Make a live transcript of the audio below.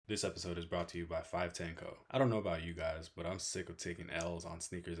This episode is brought to you by 510 Co. I don't know about you guys, but I'm sick of taking L's on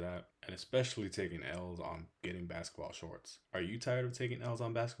Sneakers app, and especially taking L's on getting basketball shorts. Are you tired of taking L's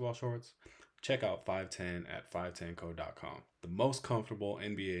on basketball shorts? Check out 510 at 510co.com. The most comfortable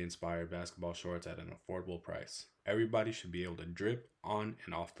NBA-inspired basketball shorts at an affordable price. Everybody should be able to drip on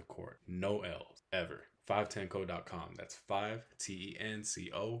and off the court. No L's, ever. 510co.com. That's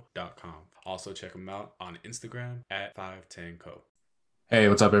 5tenco.com. Also check them out on Instagram at 510co. Hey,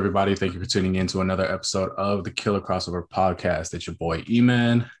 what's up, everybody? Thank you for tuning in to another episode of the Killer Crossover Podcast. It's your boy,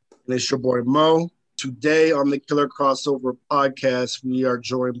 E-Man. And it's your boy, Mo. Today on the Killer Crossover Podcast, we are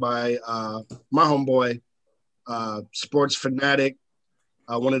joined by my homeboy, sports fanatic,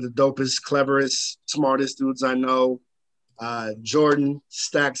 one of the dopest, cleverest, smartest dudes I know, Jordan,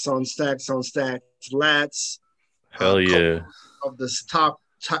 stacks on stacks on stacks, lats. Hell yeah. Of this Tap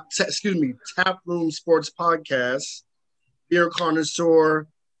Room Sports Podcast. Beer connoisseur,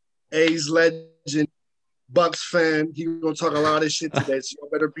 A's legend, Bucks fan. He's gonna talk a lot of shit today, so you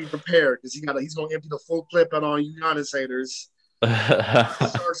better be prepared because he's gonna empty the full clip out on you Giannis haters.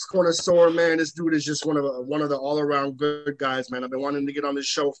 Sharks connoisseur, man. This dude is just one of the all around good guys, man. I've been wanting to get on this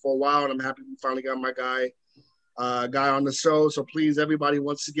show for a while, and I'm happy we finally got my guy on the show. So please, everybody,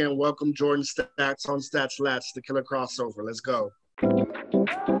 once again, welcome Jordan Stacks on Stats Lats, the Killer Crossover. Let's go.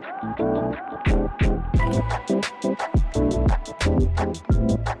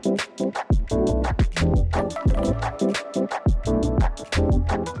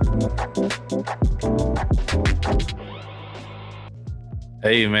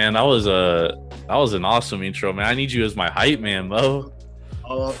 Hey man, that was an awesome intro, man. I need you as my hype man, Mo.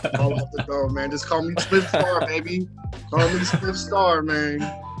 All off the door, man. Just call me Swift Star, baby. Call me Swift Star, man.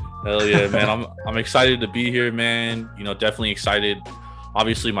 Hell yeah, man. I'm excited to be here, man. You know, definitely excited.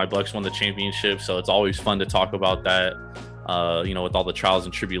 Obviously, my Bucks won the championship, so it's always fun to talk about that. You know, with all the trials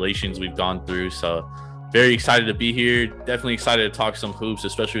and tribulations we've gone through. So very excited to be here. Definitely excited to talk some hoops,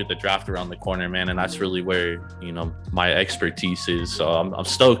 especially with the draft around the corner, man. And that's really where, you know, my expertise is. So I'm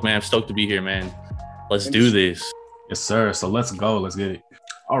stoked, man. I'm stoked to be here, man. Let's do this. Yes, sir. So let's go. Let's get it.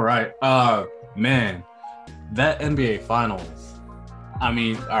 All right. Man, that NBA Finals. I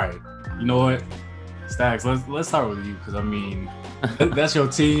mean, all right. You know what? Stacks, let's start with you because, I mean, that's your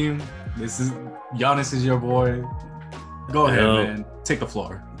team. Giannis is your boy. Go ahead, man. Take the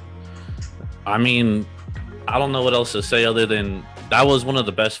floor. I mean, I don't know what else to say other than that was one of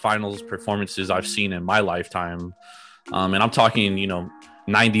the best finals performances I've seen in my lifetime. And I'm talking, you know,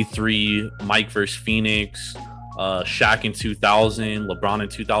 93, Mike versus Phoenix, Shaq in 2000, LeBron in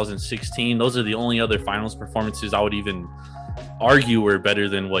 2016. Those are the only other finals performances I would even argue were better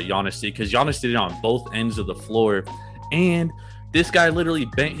than what Giannis did, because Giannis did it on both ends of the floor. And this guy literally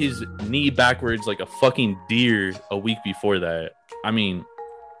bent his knee backwards like a fucking deer a week before that. I mean,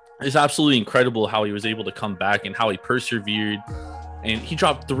 it's absolutely incredible how he was able to come back and how he persevered. And he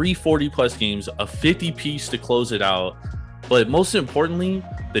dropped 3 40-plus games, a 50-piece to close it out. But most importantly,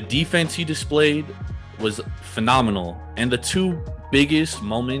 the defense he displayed was phenomenal. And the two biggest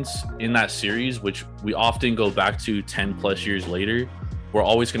moments in that series, which we often go back to 10-plus years later, we're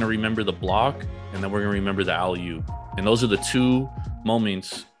always going to remember the block, and then we're going to remember the alley-oop. And those are the two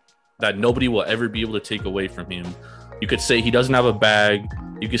moments that nobody will ever be able to take away from him. You could say he doesn't have a bag.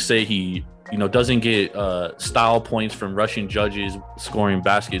 You could say he, you know, doesn't get style points from Russian judges scoring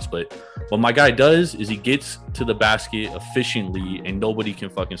baskets. But what my guy does is he gets to the basket efficiently and nobody can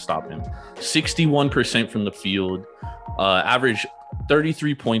fucking stop him. 61% from the field, average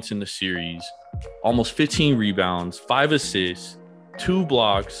 33 points in the series, almost 15 rebounds, 5 assists, 2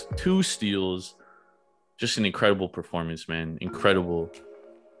 blocks, 2 steals. Just an incredible performance, man. Incredible.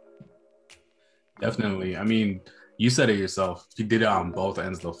 Definitely. I mean, you said it yourself. He did it on both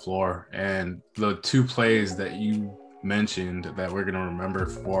ends of the floor. And the 2 plays that you mentioned that we're going to remember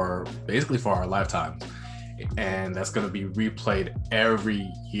for basically for our lifetimes. And that's going to be replayed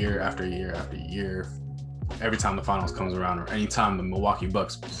every year after year after year. Every time the finals comes around or anytime the Milwaukee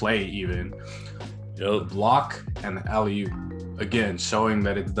Bucks play even. The block and the alley-oop. Again, showing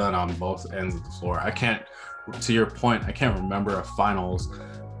that it's done on both ends of the floor. To your point, I can't remember a finals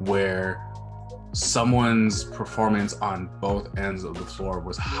where someone's performance on both ends of the floor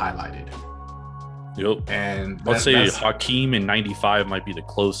was highlighted. Yep. And let's say Hakeem in 95 might be the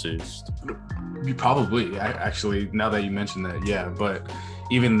closest. Probably, actually, now that you mentioned that, yeah. But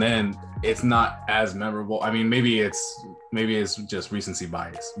even then, it's not as memorable. I mean, maybe it's just recency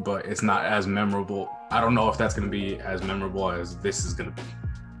bias, but it's not as memorable. I don't know if that's going to be as memorable as this is going to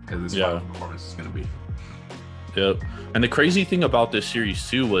be, as this final performance is going to be. Yep. And the crazy thing about this series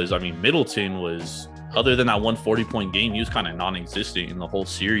too was, I mean, Middleton was other than that 140-point game, he was kind of non-existent in the whole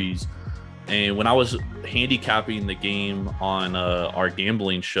series. And when I was handicapping the game on our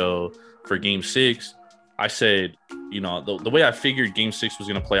gambling show for Game 6, I said, the way I figured Game 6 was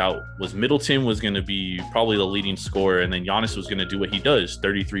going to play out was Middleton was going to be probably the leading scorer, and then Giannis was going to do what he does,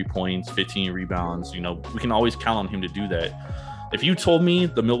 33 points, 15 rebounds. We can always count on him to do that. If you told me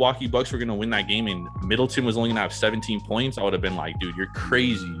the Milwaukee Bucks were going to win that game and Middleton was only going to have 17 points, I would have been like, dude, you're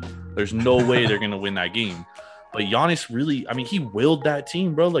crazy. There's no way they're going to win that game. But Giannis really, he willed that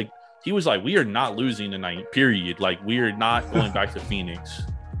team, bro. Like, he was like, we are not losing tonight, period. Like, we are not going back to Phoenix.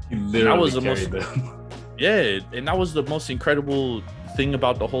 That was the most. Yeah, and that was the most incredible thing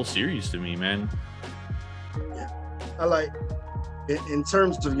about the whole series to me, man. Yeah, I like. In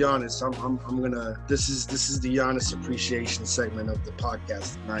terms of Giannis, I'm gonna. This is the Giannis appreciation segment of the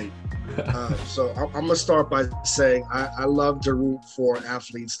podcast tonight. So I'm gonna start by saying I love to root for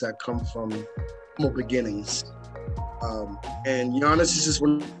athletes that come from humble beginnings, and Giannis is just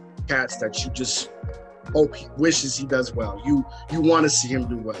one of the cats that you just hope he wishes he does well. You want to see him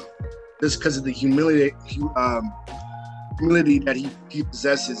do well, just because of the humility that he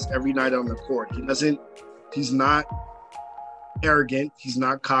possesses every night on the court. He's not arrogant. He's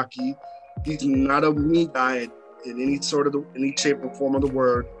not cocky. He's not a me guy in any shape or form of the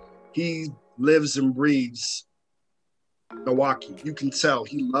word. He lives and breathes Milwaukee. You can tell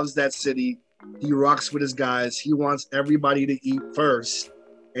he loves that city. He rocks with his guys. He wants everybody to eat first,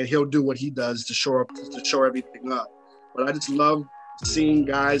 and he'll do what he does to show everything up. But I just love seeing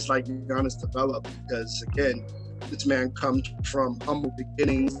guys like Giannis develop, because again, this man comes from humble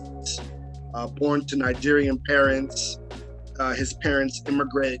beginnings, born to Nigerian parents. His parents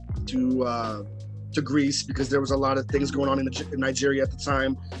immigrate to Greece because there was a lot of things going on in Nigeria at the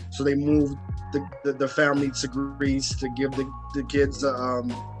time. So they moved the family to Greece to give the kids a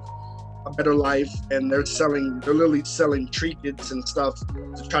better life. And they're literally selling trinkets and stuff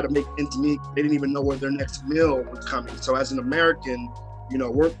to try to make ends meet. They didn't even know where their next meal was coming. So as an American,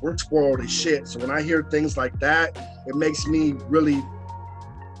 we're spoiled as shit. So when I hear things like that, it makes me really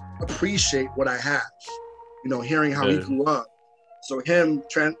appreciate what I have. Hearing how he grew up. So him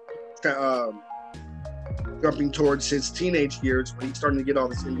jumping towards his teenage years when he's starting to get all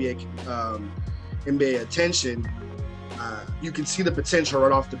this NBA attention, you can see the potential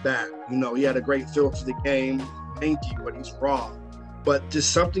right off the bat. He had a great feel for the game, lanky, but he's raw. But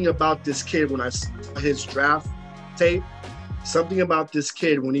just something about this kid, when I saw his draft tape, something about this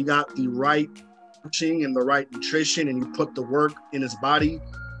kid when he got the right coaching and the right nutrition and he put the work in his body,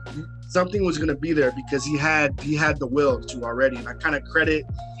 something was going to be there because he had the will to already. And I kind of credit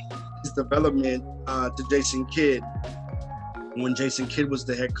his development to Jason Kidd when Jason Kidd was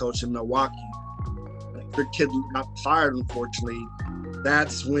the head coach in Milwaukee. After Kidd got fired, unfortunately,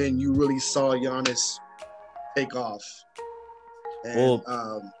 that's when you really saw Giannis take off. And,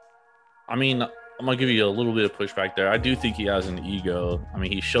 I'm going to give you a little bit of pushback there. I do think he has an ego.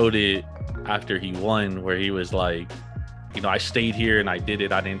 He showed it after he won, where he was like, I stayed here and I did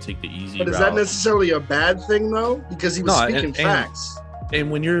it. I didn't take the easy route. But is that necessarily a bad thing, though? Because he was speaking facts.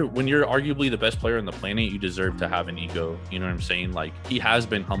 And when you're arguably the best player on the planet, you deserve to have an ego. You know what I'm saying? Like, he has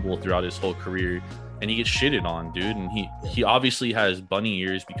been humble throughout his whole career, and he gets shitted on, dude. And he obviously has bunny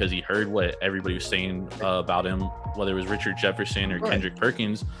ears because he heard what everybody was saying about him, whether it was Richard Jefferson or Kendrick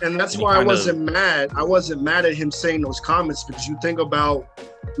Perkins. And that's why I wasn't mad. I wasn't mad at him saying those comments, because you think about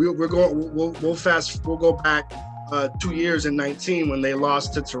we'll go back 2 years in 19 when they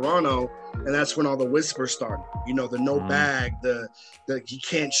lost to Toronto, and that's when all the whispers started. The no bag, the he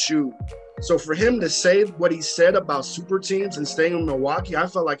can't shoot. So for him to say what he said about super teams and staying in Milwaukee, I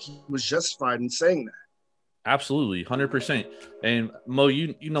felt like he was justified in saying that. Absolutely, 100%. And Mo,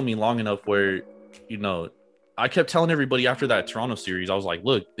 you know me long enough where, I kept telling everybody after that Toronto series, I was like,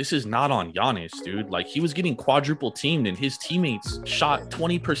 look, this is not on Giannis, dude. Like, he was getting quadruple teamed and his teammates shot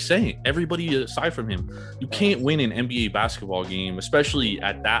 20%. Everybody aside from him. You can't win an NBA basketball game, especially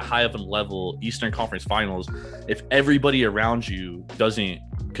at that high of a level, Eastern Conference Finals, if everybody around you doesn't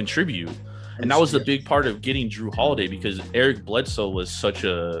contribute. And that was the big part of getting Drew Holiday, because Eric Bledsoe was such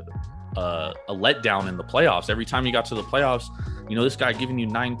a letdown in the playoffs. Every time he got to the playoffs, this guy giving you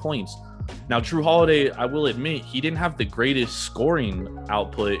 9 points. Now, Drew Holiday, I will admit, he didn't have the greatest scoring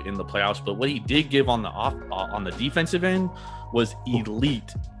output in the playoffs, but what he did give on the defensive end was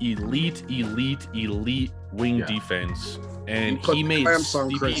elite wing defense. And he made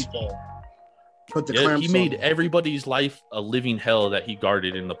made everybody's life a living hell that he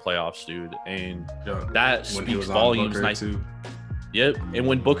guarded in the playoffs, dude. And that speaks volumes. Yep. And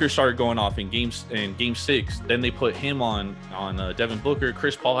when Booker started going off in game 6, then they put him on Devin Booker.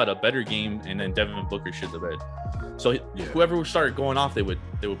 Chris Paul had a better game, and then Devin Booker shit the bed. So whoever started going off, they would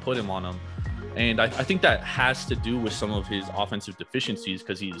put him on him. And I think that has to do with some of his offensive deficiencies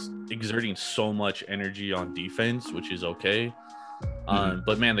because he's exerting so much energy on defense, which is okay.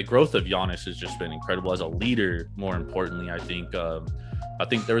 But man, the growth of Giannis has just been incredible as a leader. More importantly, I think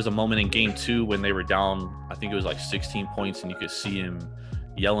there was a moment in game 2 when they were down, I think it was like 16 points, and you could see him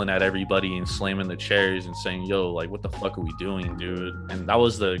yelling at everybody and slamming the chairs and saying, yo, like, what the fuck are we doing, dude? And that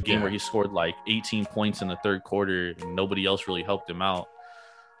was the game where he scored like 18 points in the third quarter and nobody else really helped him out.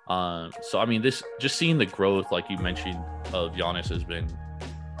 So I mean, this, just seeing the growth, like you mentioned, of Giannis has been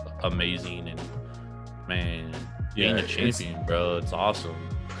amazing. And man, being a champion, bro, it's awesome.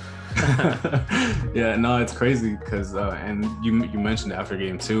 Yeah, no, it's crazy because and you mentioned after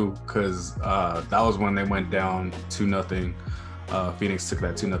game 2 because that was when they went down 2-0. Phoenix took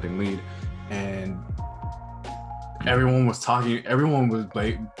that 2-0 lead, and everyone was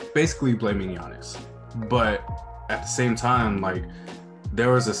basically blaming Giannis. But at the same time, like, there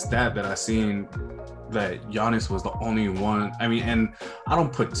was a stat that I seen that Giannis was the only one. I mean, and I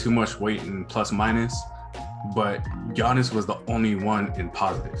don't put too much weight in plus minus, but Giannis was the only one in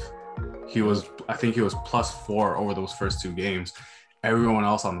positive. I think he was +4 over those first 2 games. Everyone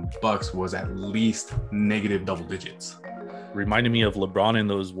else on the Bucks was at least negative double digits. Reminded me of LeBron in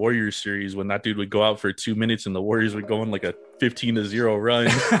those Warriors series when that dude would go out for 2 minutes and the Warriors would go on like a 15-0 run.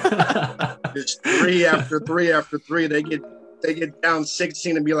 It's 3 after 3 after 3. They get down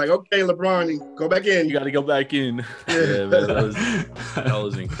 16 and be like, okay, LeBron, go back in. You got to go back in. Yeah, man, that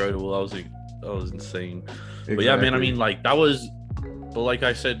was incredible. That was insane. Exactly. But yeah, man, I mean, like, that was, but like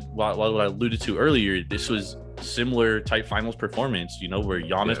I said, what I alluded to earlier, this was similar type finals performance, you know, where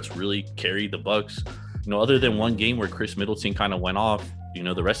Giannis really carried the Bucks. You know, other than one game where Chris Middleton kind of went off, you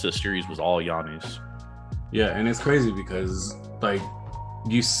know, the rest of the series was all Giannis. Yeah, and it's crazy because, like,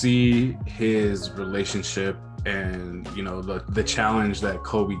 you see his relationship and, you know, the challenge that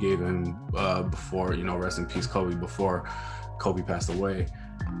Kobe gave him before, you know, rest in peace Kobe, before Kobe passed away.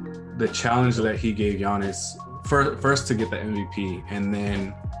 The challenge that he gave Giannis first to get the MVP, and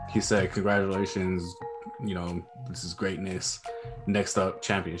then he said, congratulations, you know, this is greatness, next up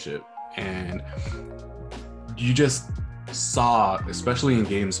championship. And you just saw, especially in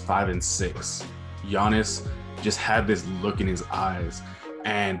games 5 and 6, Giannis just had this look in his eyes.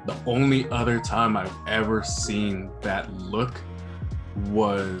 And the only other time I've ever seen that look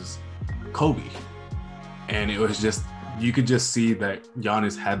was Kobe. And it was just, you could just see that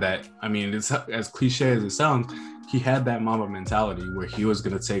Giannis had that. I mean, it's as cliche as it sounds, he had that Mamba mentality where he was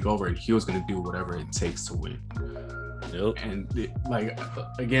going to take over and he was going to do whatever it takes to win. Yep. And like,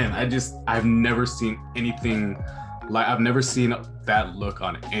 again, I've never seen anything like, I've never seen that look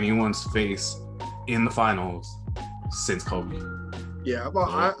on anyone's face in the finals since Kobe. Yeah,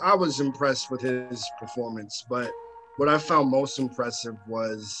 well, I was impressed with his performance, but what I found most impressive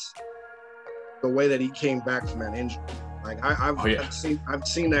was the way that he came back from that injury. Like, I've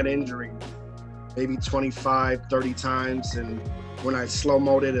seen that injury maybe 25, 30 times, and when I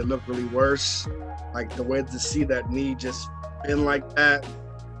slow-moed it, it looked really worse. Like, the way to see that knee just bend like that,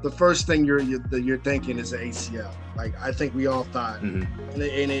 the first thing you're thinking is an ACL. Like, I think we all thought, and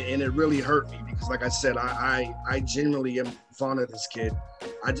it really hurt me because, like I said, I genuinely am fond of this kid.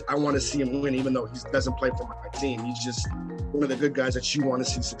 I want to see him win, even though he doesn't play for my team. He's just one of the good guys that you want to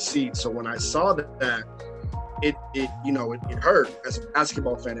see succeed. So when I saw that, it hurt. As a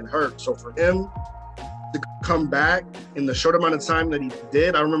basketball fan, it hurt. So for him to come back in the short amount of time that he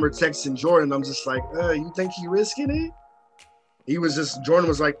did, I remember texting Jordan. I'm just like, you think he risking it? Jordan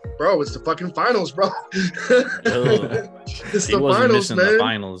was like, bro, it's the fucking finals, bro. It's the finals, man. The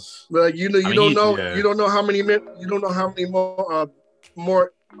finals. Like, you don't know how many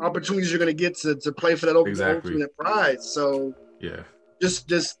more opportunities you're gonna get to play for that ultimate prize. So yeah, just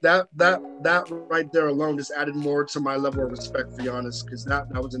that right there alone just added more to my level of respect for Giannis, because that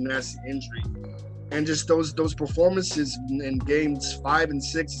was a nasty injury. And just those performances in games 5 and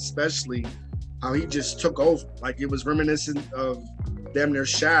 6 especially, how he just took over. Like, it was reminiscent of damn near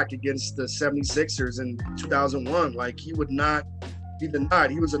Shaq against the 76ers in 2001. Like, he would not be denied.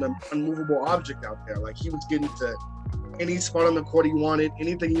 He was an unmovable object out there. Like, he was getting to any spot on the court he wanted,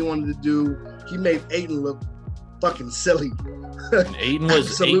 anything he wanted to do. He made Ayton look fucking silly. And Ayton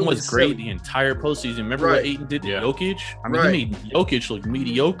was great the entire postseason. Remember what Ayton did to Jokic? I mean, he made Jokic look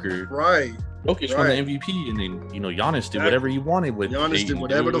mediocre. Right. Jokic won the MVP, and then, Giannis did whatever he wanted with Giannis Ayton, did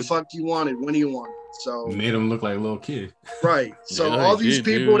whatever the fuck he wanted when he wanted. So made him look like a little kid. Right. So Yeah, all these dude,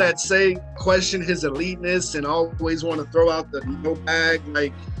 people dude. that question his eliteness and always want to throw out the no bag,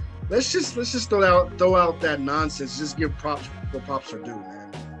 like let's just throw out that nonsense. Just give props where props are due,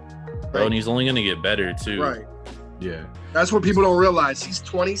 man. Bro, and he's only gonna get better too. Right. Yeah. That's what people don't realize. He's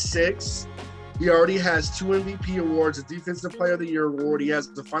 26. He already has 2 MVP awards, a Defensive Player of the Year award. He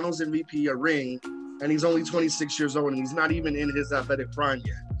has the Finals MVP, a ring, and he's only 26 years old, and he's not even in his athletic prime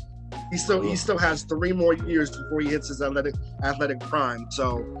yet. He still has 3 more years before he hits his athletic prime.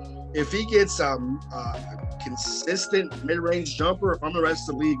 So if he gets a consistent mid-range jumper, if I'm the rest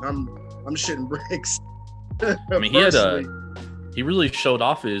of the league, I'm shitting bricks. I mean, he really showed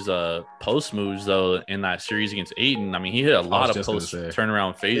off his post moves though in that series against Ayton. I mean, he hit a lot of post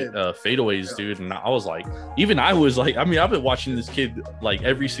turnaround fadeaways, dude. And I was like, I mean, I've been watching this kid like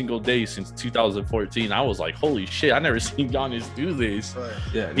every single day since 2014. I was like, holy shit, I never seen Giannis do this. Right.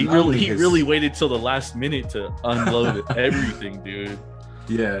 Yeah, he really waited till the last minute to unload everything, dude.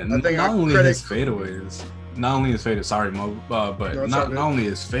 Yeah, not only his fadeaways. Not only his fadeaways, sorry, Mo, but not only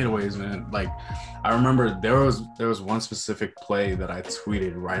his fadeaways, man. Like, I remember there was one specific play that I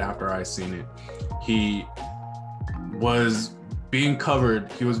tweeted right after I seen it. He was being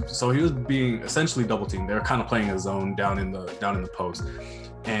covered. He was being essentially double teamed. They were kind of playing a zone down in the post,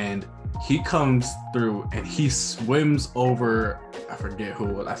 and he comes through and he swims over. I forget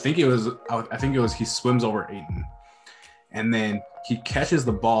who. I think it was he swims over Ayton, and then he catches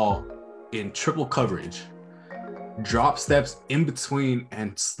the ball in triple coverage, drop steps in between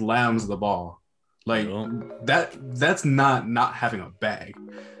and slams the ball. Like that's not having a bag.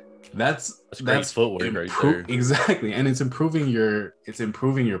 That's great footwork right there. Exactly. And it's improving your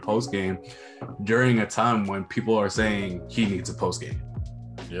post game during a time when people are saying he needs a post game.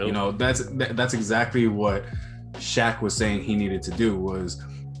 Yep. You know, that's exactly what Shaq was saying he needed to do, was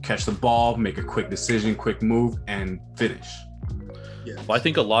catch the ball, make a quick decision, quick move, and finish. Yeah. Well, I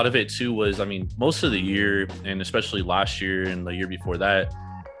think a lot of it too was, I mean, most of the year, and especially last year and the year before that,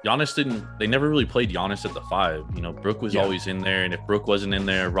 they never really played Giannis at the 5. You know, Brook was always in there, and if Brook wasn't in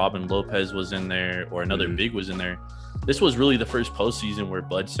there, Robin Lopez was in there, or another big was in there. This was really the first postseason where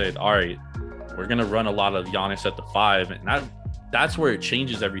Bud said, all right, we're going to run a lot of Giannis at the 5. And that's where it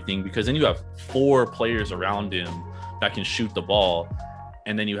changes everything, because then you have 4 players around him that can shoot the ball,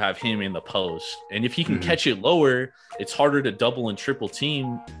 and then you have him in the post. And if he can catch it lower, it's harder to double and triple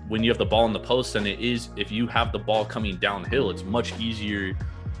team when you have the ball in the post than it is if you have the ball coming downhill. It's much easier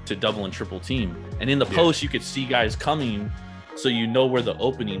to double and triple team. And in the post, you could see guys coming, so you know where the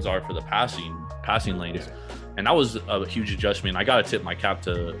openings are for the passing lanes. Yeah. And that was a huge adjustment. I got to tip my cap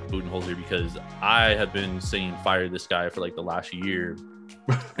to Budenholzer, because I have been saying fire this guy for like the last year.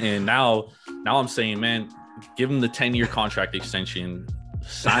 And now I'm saying, man, give him the 10-year contract extension,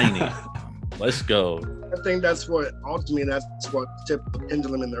 sign it. Let's go. I think that's what tipped the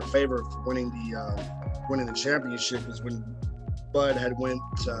pendulum in their favor for winning the championship, is when Bud had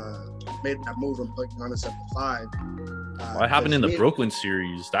made that move and put Giannis at the 5. What happened in the Brooklyn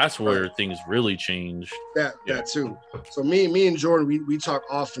series? That's where things really changed. That too. So me and Jordan, we talk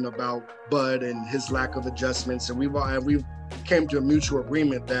often about Bud and his lack of adjustments, and we came to a mutual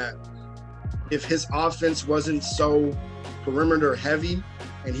agreement that if his offense wasn't so perimeter heavy,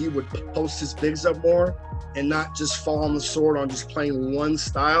 and he would post his bigs up more and not just fall on the sword on just playing one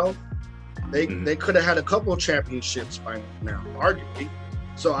style, they could have had a couple of championships by now, arguably.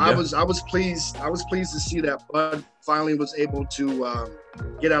 So I was pleased to see that Bud finally was able to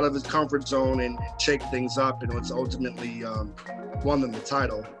get out of his comfort zone and shake things up, and it's ultimately won them the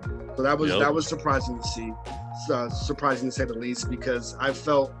title. So that was surprising to see, surprising to say the least, because I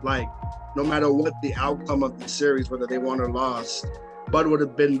felt like no matter what the outcome of the series, whether they won or lost, Bud would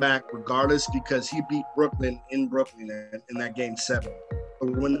have been back regardless, because he beat Brooklyn in Brooklyn in that game 7.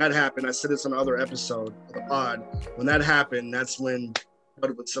 But when that happened, I said this on another episode of the pod, when that happened, that's when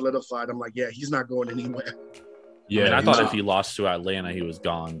Bud would solidify. I'm like, yeah, he's not going anywhere. Yeah, I mean, I thought if he lost to Atlanta, he was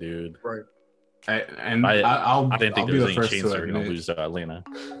gone, dude. Right. I didn't think there was any chance they were going to lose to Atlanta.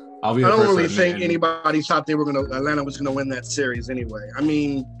 I don't really think anybody thought Atlanta was going to win that series anyway. I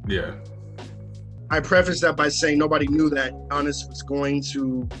mean, yeah. I preface that by saying nobody knew that Giannis was going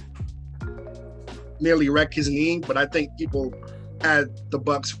to nearly wreck his knee, but I think people had the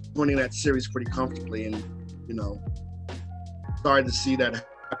Bucks winning that series pretty comfortably, and sorry to see that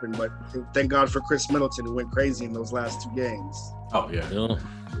happen, but thank God for Chris Middleton, who went crazy in those last 2 games. Oh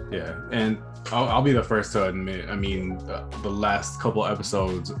yeah, and I'll be the first to admit, I mean, the last couple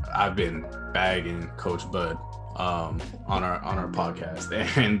episodes I've been bagging Coach Bud on our podcast,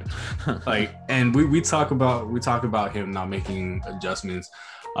 and we talk about him not making adjustments.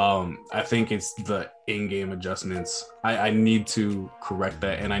 I think it's the in-game adjustments. I need to correct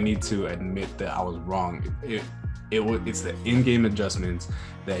that, and I need to admit that I was wrong. It's the in-game adjustments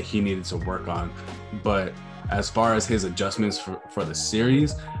that he needed to work on. But as far as his adjustments for the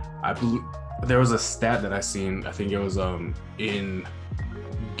series, I believe there was a stat that I seen. I think it was in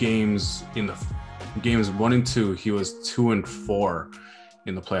games 1 and 2, he was 2-4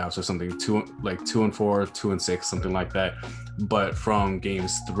 in the playoffs or something, 2-4, 2-6, something like that. But from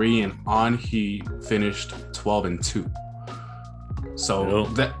games 3 and on, he finished 12-2. So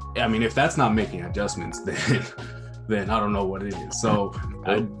that, I mean, if that's not making adjustments, then I don't know what it is. So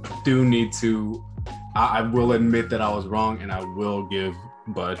I do need to. I will admit that I was wrong, and I will give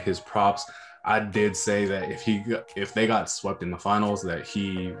Bud his props. I did say that if they got swept in the finals, that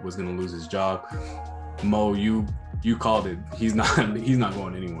he was going to lose his job. Mo, you called it. He's not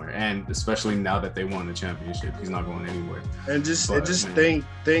going anywhere, and especially now that they won the championship, he's not going anywhere. And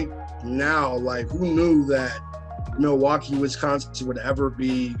think now, like, who knew that Milwaukee, Wisconsin would ever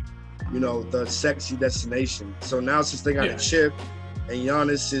be, the sexy destination? So now, since they got a chip and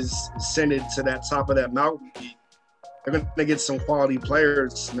Giannis is ascended to that top of that mountain, they're going to get some quality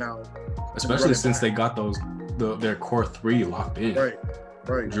players now. Especially since they got their core three locked in. Right.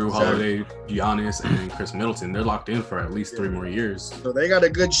 Drew Holiday, Giannis, and Chris Middleton. They're locked in for at least 3 more years. So they got a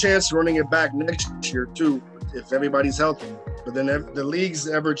good chance running it back next year too, if everybody's healthy. But then the league's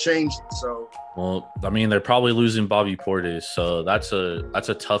ever changing. So. Well, I mean, they're probably losing Bobby Portis, so that's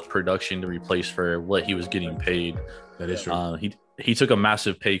a tough production to replace for what he was getting paid. That is true. He took a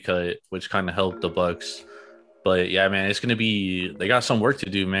massive pay cut, which kind of helped the Bucks. But yeah, man, it's gonna be. They got some work to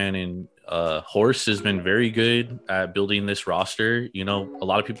do, man. And Horst has been very good at building this roster. A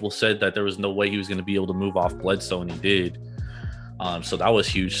lot of people said that there was no way he was gonna be able to move off Bledsoe, and he did. So that was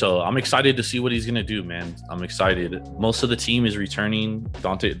huge. So I'm excited to see what he's gonna do, man. I'm excited. Most of the team is returning.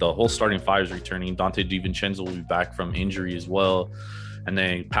 The whole starting 5 is returning. Dante DiVincenzo will be back from injury as well, and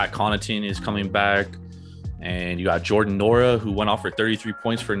then Pat Connaughton is coming back. And you got Jordan Nora, who went off for 33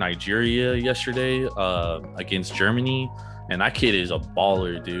 points for Nigeria yesterday against Germany. And that kid is a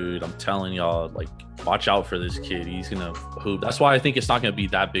baller, dude. I'm telling y'all, like, watch out for this kid. He's going to hoop. That's why I think it's not going to be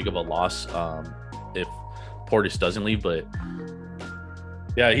that big of a loss if Portis doesn't leave. But,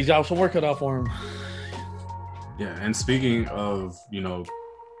 yeah, he's got some work cut out for him. Yeah, and speaking of,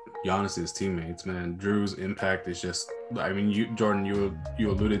 Giannis's teammates, man, Drew's impact is just, I mean, Jordan, you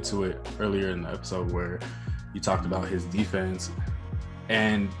alluded to it earlier in the episode where you talked about his defense,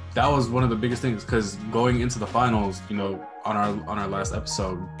 and that was one of the biggest things, because going into the finals, on our last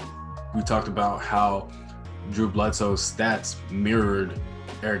episode, we talked about how Drew Bledsoe's stats mirrored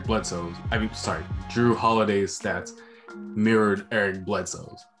Eric Bledsoe's. Drew Holiday's stats mirrored Eric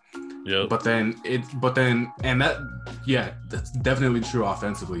Bledsoe's. Yeah. But then that's definitely true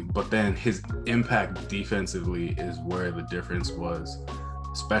offensively. But then his impact defensively is where the difference was,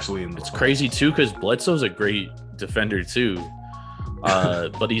 especially in the. It's crazy too, because Bledsoe's a great defender too,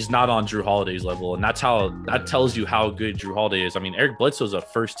 but he's not on Drew Holiday's level, and that tells you how good Drew Holiday is. I mean, Eric Bledsoe's a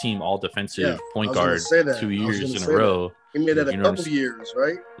first-team All-Defensive point guard 2 years in a row. He made that a couple years,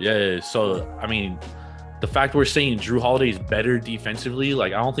 right? Yeah. So I mean, the fact we're saying Drew Holiday is better defensively,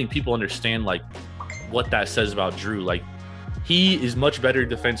 like, I don't think people understand, like, what that says about Drew. Like, he is much better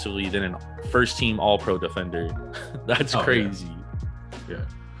defensively than a first-team All-Pro defender. That's crazy.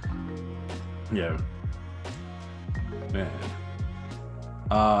 Yeah. Man.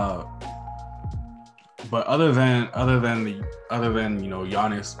 But other than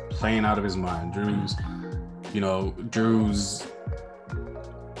Giannis playing out of his mind, Drew's.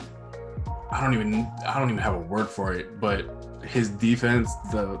 I don't even have a word for it, but his defense,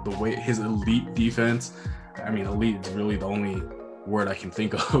 the way his elite defense, I mean, elite is really the only word I can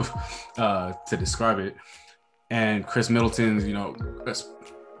think of to describe it. And Chris Middleton has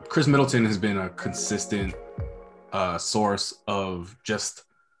been a consistent source of just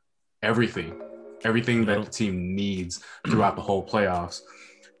everything that the team needs throughout the whole playoffs.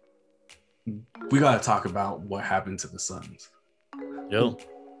 We got to talk about what happened to the Suns. Yo.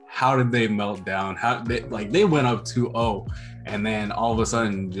 How did they melt down? They went up 2-0, and then all of a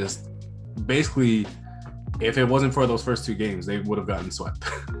sudden, just basically, if it wasn't for those first 2 games, they would have gotten swept.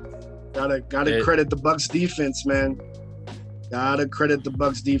 Gotta credit the Bucks defense, man. Gotta credit the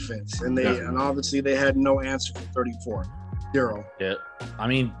Bucks defense, and obviously they had no answer for 34. 0. Yeah, I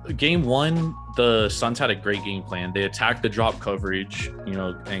mean, game 1, the Suns had a great game plan. They attacked the drop coverage,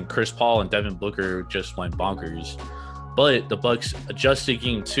 and Chris Paul and Devin Booker just went bonkers. But the Bucks adjusted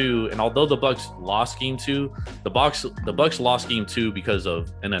game 2, and although the Bucks lost game 2, the Bucks lost game 2 because of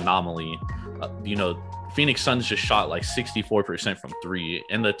an anomaly. Phoenix Suns just shot like 64% from three,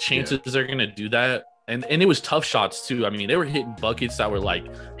 and the chances they're gonna do that, and it was tough shots too. I mean, they were hitting buckets that were like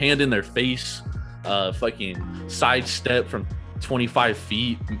hand in their face, fucking sidestep from 25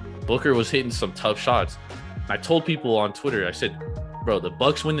 feet. Booker was hitting some tough shots. I told people on Twitter, I said, bro, the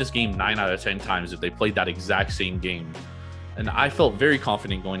Bucks win this game 9 out of 10 times if they played that exact same game. And I felt very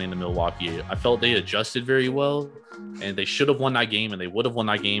confident going into Milwaukee. I felt they adjusted very well, and they should have won that game, and they would have won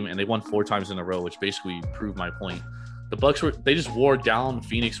that game, and they won 4 times in a row, which basically proved my point. The Bucks they just wore down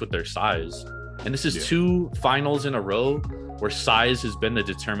Phoenix with their size. And this is 2 finals in a row where size has been the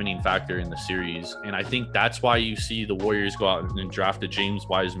determining factor in the series. And I think that's why you see the Warriors go out and draft a James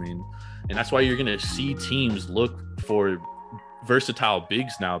Wiseman. And that's why you're going to see teams look for versatile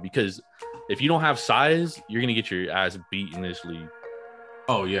bigs now, because if you don't have size, you're going to get your ass beat in this league.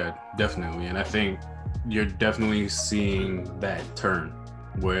 Oh, yeah, definitely. And I think you're definitely seeing that turn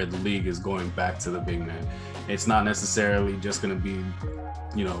where the league is going back to the big man. It's not necessarily just going to be,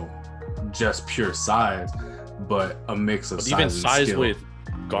 you know, just pure size, but a mix of size even and size skill. with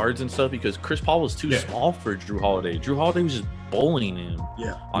guards and stuff, because Chris Paul was too small for Drew Holiday. Drew Holiday was just bowling him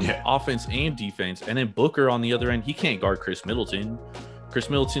on offense and defense. And then Booker on the other end, he can't guard Chris Middleton. Chris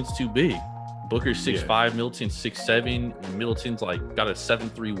Middleton's too big. Booker's 6'5", Middleton's 6'7", and Middleton's like got a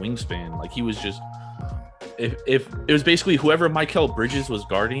 7'3" wingspan. Like he was just, if it was basically whoever Mikal Bridges was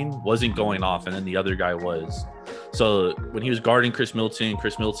guarding wasn't going off, and then the other guy was. So when he was guarding Chris Middleton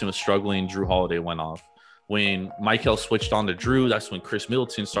was struggling, Drew Holiday went off. When Mikal switched on to Drew, that's when Chris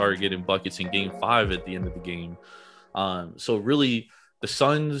Middleton started getting buckets in game 5 at the end of the game. So really the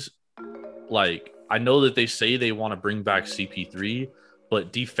Suns, like, I know that they say they want to bring back CP3,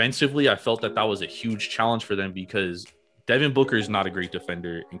 but defensively, I felt that was a huge challenge for them because Devin Booker is not a great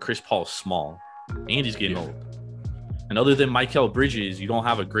defender and Chris Paul is small and he's getting old. And other than Mikal Bridges, you don't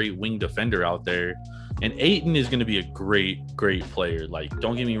have a great wing defender out there. And Ayton is going to be a great player. Like,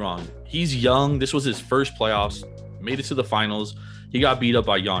 don't get me wrong. He's young. This was his first playoffs. Made it to the finals. He got beat up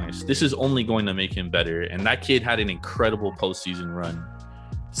by Giannis. This is only going to make him better. And that kid had an incredible postseason run.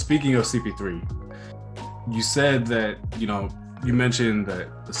 Speaking of CP3, you said that, you know, you mentioned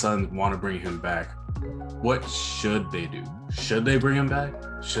that the Suns want to bring him back. What should they do? Should they bring him back?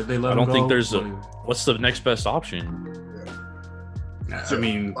 Should they let him go? I don't think there's what's the next best option? I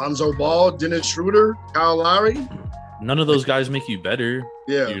mean, Lonzo Ball, Dennis Schroeder, Kyle Lowry. None of those guys make you better.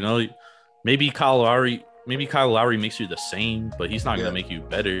 Yeah. You know, maybe Kyle Lowry makes you the same, but he's not going to make you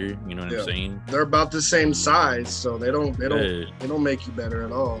better. You know what I'm saying? They're about the same size, so they don't make you better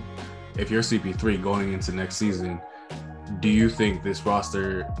at all. If you're CP3 going into next season, do you think this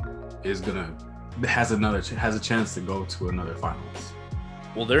roster has a chance to go to another finals?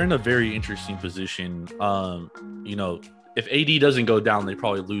 Well, they're in a very interesting position. You know, if AD doesn't go down, they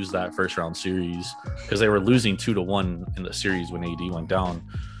probably lose that first round series because they were losing 2-1 in the series when AD went down.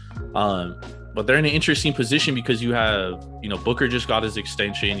 But they're in an interesting position because you have, you know, Booker just got his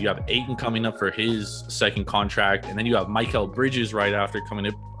extension. You have Ayton coming up for his second contract. And then you have Mikal Bridges right after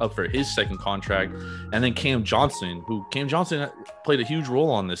coming up for his second contract. And then Cam Johnson played a huge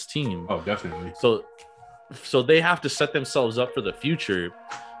role on this team. Oh, definitely. So they have to set themselves up for the future.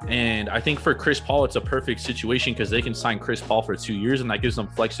 And I think for Chris Paul, it's a perfect situation because they can sign Chris Paul for 2 years, and that gives them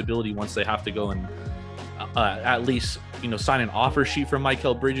flexibility once they have to go and at least, you know, sign an offer sheet for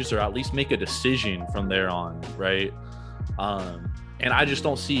Mikal Bridges or at least make a decision from there on, right? And I just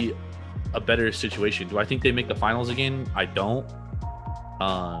don't see a better situation. Do I think they make the finals again? I don't.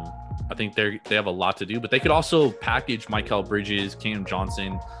 I think they have a lot to do, but they could also package Mikal Bridges, Cam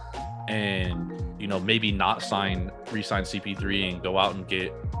Johnson, and, you know, maybe not re-sign CP3 and go out and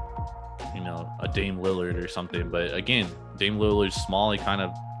get, you know, a Dame Lillard or something. But again, Dame Lillard's small. He kind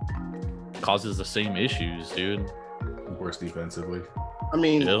of causes the same issues, dude. Worse defensively. I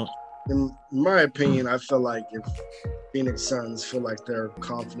mean, in my opinion, I feel like if Phoenix Suns feel like they're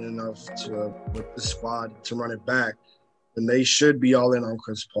confident enough with the squad to run it back, then they should be all in on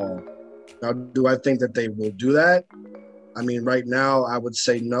Chris Paul. Now, do I think that they will do that? I mean, right now, I would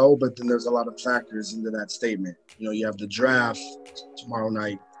say no, but then there's a lot of factors into that statement. You know, you have the draft tomorrow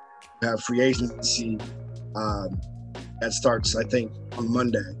night. You have free agency that starts, I think, on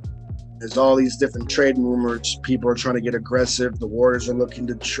Monday. There's all these different trade rumors. People are trying to get aggressive. The Warriors are looking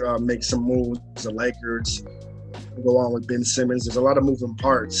to make some moves. The Lakers go on with Ben Simmons. There's a lot of moving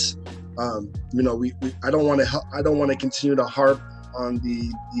parts. You know, I don't want to continue to harp on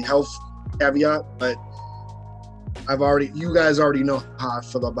the health caveat, but you guys already know how I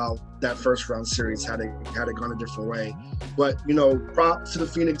feel about that first round series, had it gone a different way. But, you know, props to the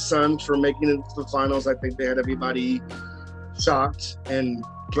Phoenix Suns for making it to the finals. I think they had everybody shocked. And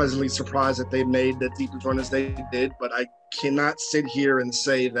pleasantly surprised that they made the deepest run as they did, but I cannot sit here and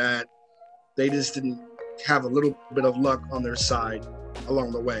say that they just didn't have a little bit of luck on their side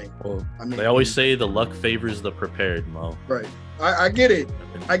along the way. Well, I mean, they always say the luck favors the prepared, Mo. Right. I get it.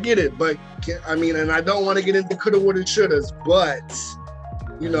 But I mean, and I don't want to get into coulda, woulda, shouldas,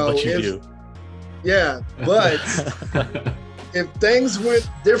 but you know, but you do. Yeah, but if things went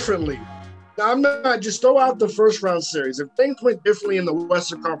differently, now I'm not just throw out the first round series. If things went differently in the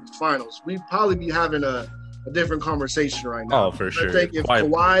Western Conference Finals, we'd probably be having a different conversation right now. Oh, for sure. I think if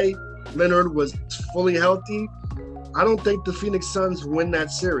Kawhi Leonard was fully healthy, I don't think the Phoenix Suns win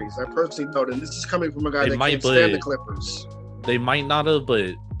that series. I personally don't. And this is coming from a guy that can't stand the Clippers. They might not have,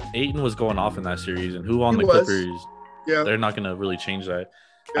 but Ayton was going off in that series, and who on the Clippers? Yeah, they're not going to really change that.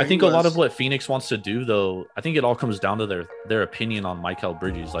 Yeah, I think a lot of what Phoenix wants to do, though, I think it all comes down to their opinion on Mikal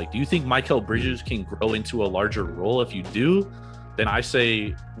Bridges. Like, do you think Mikal Bridges can grow into a larger role? If you do, then I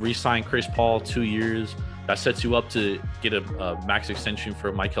say re-sign Chris Paul 2 years. That sets you up to get a max extension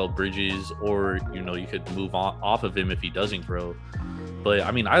for Mikal Bridges, or you could move on off of him if he doesn't grow. But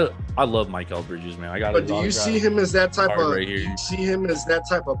I mean, I love Mikal Bridges, man. But do you see him as that type of? Do you see him as that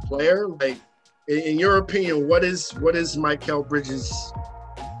type of player? Like, in your opinion, what is Mikal Bridges'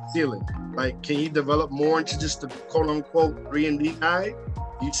 ceiling? Like, can he develop more into just a quote unquote 3-and-D guy?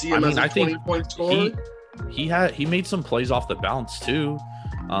 Do you see him as a 20-point scorer? He made some plays off the bounce too.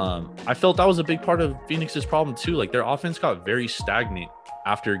 I felt that was a big part of Phoenix's problem too. Like, their offense got very stagnant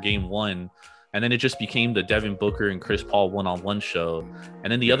after game one. And then it just became the Devin Booker and Chris Paul one-on-one show.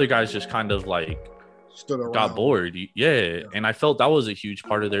 And then the other guys just kind of like got bored. Yeah. And I felt that was a huge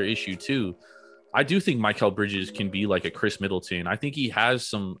part of their issue too. I do think Mikal Bridges can be like a Chris Middleton. I think he has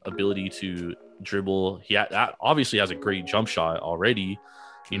some ability to dribble. He obviously has a great jump shot already,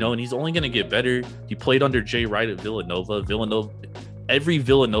 and he's only going to get better. He played under Jay Wright at Villanova. Every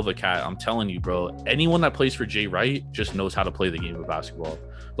Villanova cat, I'm telling you, bro, anyone that plays for Jay Wright just knows how to play the game of basketball.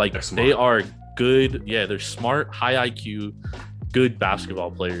 Like, they are good. Yeah, they're smart, high IQ, good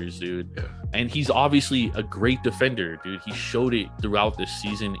basketball players, dude. Yeah. And he's obviously a great defender, dude. He showed it throughout this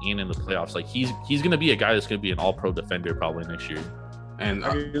season and in the playoffs. Like, he's going to be a guy that's going to be an all-pro defender probably next year. And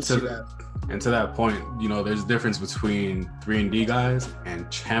to that point, there's a difference between 3-and-D guys and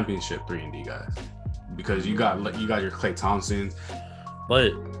championship 3-and-D guys. Because you got your Klay Thompson.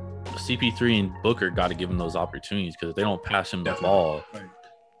 But CP3 and Booker got to give him those opportunities, because if they don't pass him the ball,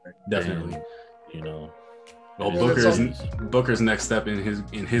 definitely, well, Booker's next step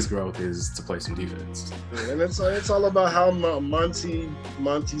in his growth is to play some defense. And it's all about how Monty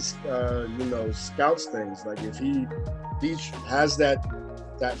scouts things. Like, if he has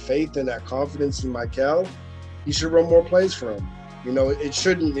that faith and that confidence in Mikal, he should run more plays for him. It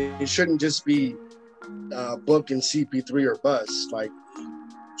shouldn't just be Book and CP3 or bust. Like,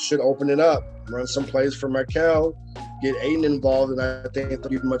 should open it up, run some plays for Mikal, get Ayton involved, and I think it'll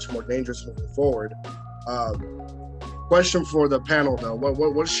be much more dangerous moving forward. Question for the panel though: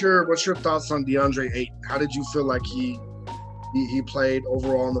 what's your thoughts on DeAndre Ayton? How did you feel like he played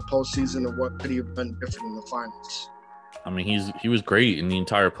overall in the postseason, and what could he have done different in the finals? I mean, he was great in the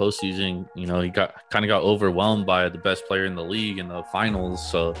entire postseason. He got overwhelmed by the best player in the league in the finals,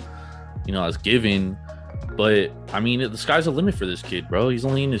 so it's given. But I mean, the sky's the limit for this kid, bro. He's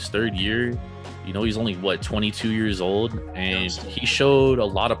only in his third year. He's only 22 years old, and he showed a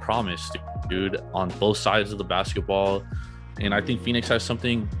lot of promise, dude, on both sides of the basketball. And I think Phoenix has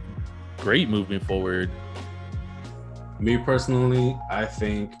something great moving forward. Me personally,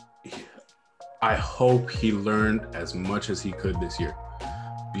 I hope he learned as much as he could this year,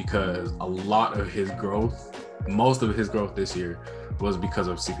 because a lot of his growth, most of his growth this year was because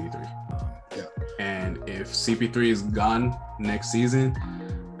of CP3. Yeah. And if CP3 is gone next season,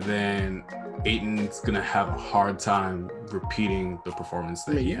 then Ayton's gonna have a hard time repeating the performance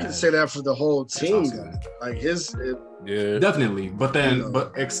that he had. You can say that for the whole team. Like yeah, definitely. But then,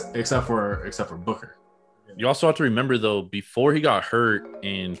 except for Booker. You also have to remember, though, before he got hurt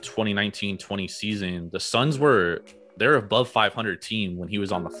in 2019-20 season, the Suns they're above 500 team when he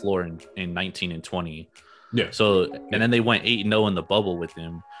was on the floor in 19 and 20. Yeah. So and then they went 8-0 in the bubble with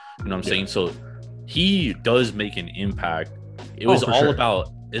him. You know what I'm saying? So he does make an impact. It was all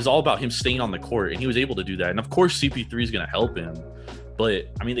about him staying on the court, and he was able to do that. And of course, CP3 is going to help him. But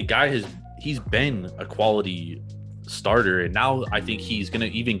I mean, the guy he's been a quality starter, and now I think he's going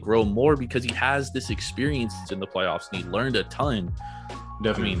to even grow more because he has this experience in the playoffs and he learned a ton.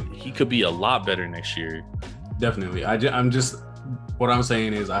 Definitely. I mean, he could be a lot better next year. Definitely. I'm just What I'm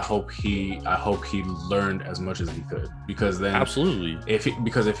saying is, I hope he learned as much as he could, because then Absolutely. if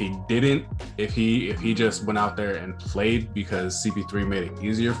he just went out there and played because CP3 made it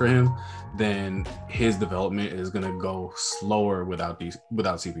easier for him, then his development is gonna go slower without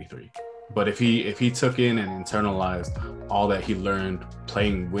CP3. But if he took in and internalized all that he learned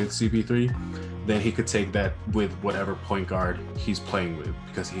playing with CP3, then he could take that with whatever point guard he's playing with,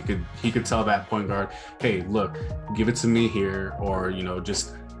 because he could tell that point guard, hey, look, give it to me here, or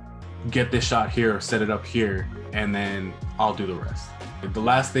just get this shot here or set it up here, and then I'll do the rest. The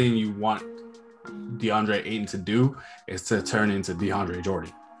last thing you want DeAndre Ayton to do is to turn into DeAndre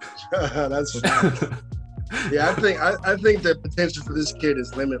Jordan. That's fine. Yeah, I think the potential for this kid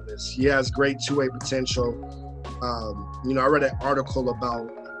is limitless. He has great two-way potential. I read an article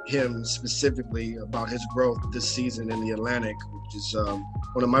about him specifically, about his growth this season in the Atlantic, which is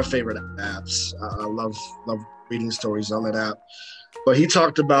one of my favorite apps. I love reading stories on that app. But he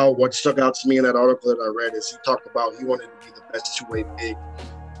talked about, what stuck out to me in that article that I read is, he talked about he wanted to be the best two-way big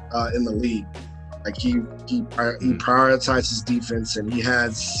in the league. Like he prioritizes defense, and he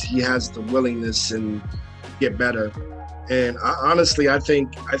has the willingness and get better. And honestly, I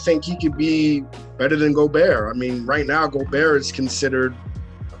think he could be better than Gobert. I mean, right now Gobert is considered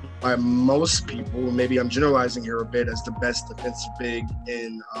by most people, maybe I'm generalizing here a bit, as the best defensive big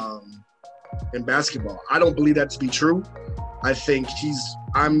in basketball. I don't believe that to be true. I think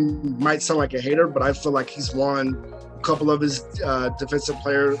I might sound like a hater, but I feel like he's won a couple of his Defensive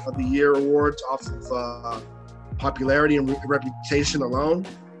Player of the Year awards off of popularity and reputation alone.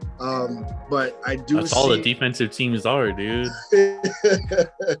 But I do That's all the defensive teams are, dude.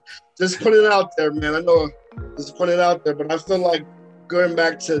 Just put it out there, man. I know, just put it out there, but I feel like, going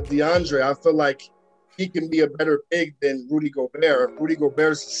back to DeAndre, I feel like he can be a better big than Rudy Gobert. If Rudy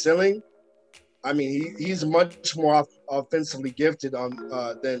Gobert's the ceiling, I mean, he's much more offensively gifted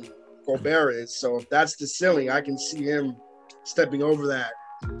than Gobert is. So if that's the ceiling, I can see him stepping over that.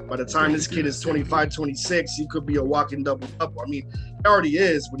 By the time this kid is 25, 26, he could be a walking double-double. I mean, he already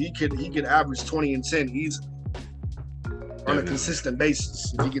is, but he could average 20 and 10 easily on a consistent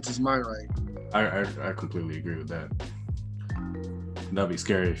basis if he gets his mind right. I completely agree with that. That'd be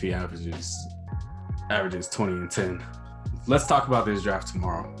scary if he averages 20 and 10. Let's talk about this draft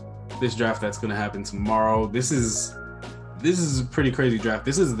tomorrow. This draft that's going to happen tomorrow. This is a pretty crazy draft.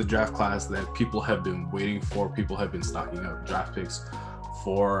 This is the draft class that people have been waiting for. People have been stocking up draft picks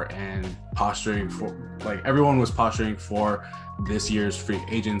for and posturing for. Like, everyone was posturing for this year's free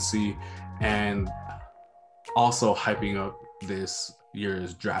agency, and also hyping up this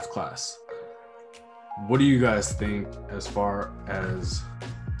year's draft class. What do you guys think as far as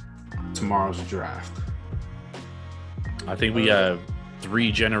tomorrow's draft? I think we have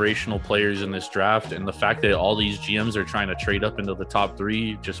 3 generational players in this draft, and the fact that all these GMs are trying to trade up into the top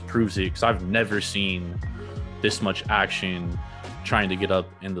 3 just proves it, because I've never seen this much action trying to get up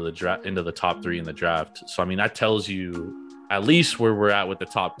into the top 3 in the draft. So I mean, that tells you at least where we're at with the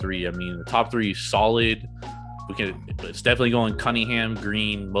top 3. I mean, the top 3 is solid. It's definitely going Cunningham,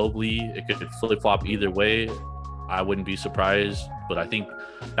 Green, Mobley. It could flip-flop either way. I wouldn't be surprised, but I think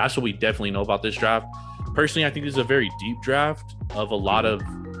that's what we definitely know about this draft. Personally, I think this is a very deep draft of a lot of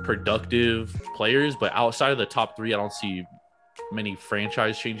productive players, but outside of the top 3, I don't see many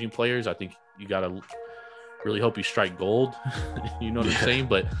franchise-changing players. I think you got to really hope you strike gold. You know what I'm saying?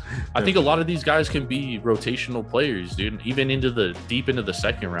 But I think a lot of these guys can be rotational players, dude. Even deep into the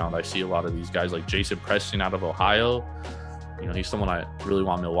second round, I see a lot of these guys like Jason Preston out of Ohio. He's someone I really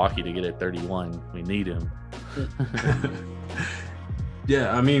want Milwaukee to get at 31. We need him.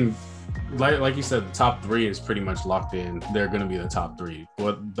 Yeah, I mean, like you said, the top 3 is pretty much locked in. They're going to be the top 3.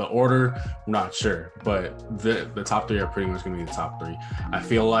 But the order, I'm not sure. But the top 3 are pretty much going to be the top 3. I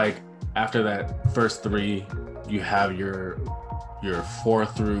feel like after that first 3, you have your 4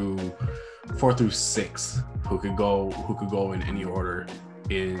 through 6 who could go in any order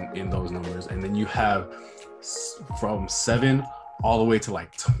in those numbers, and then you have from 7 all the way to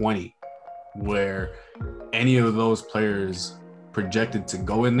like 20, where any of those players projected to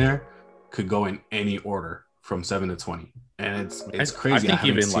go in there could go in any order from 7 to 20, and it's crazy. I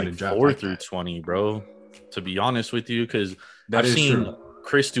think even like 4 through 20, bro. To be honest with you, because I've seen true.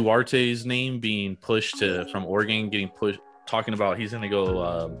 Chris Duarte's name being pushed from Oregon, getting pushed, talking about he's going to go.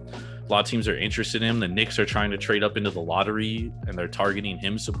 A lot of teams are interested in him. The Knicks are trying to trade up into the lottery, and they're targeting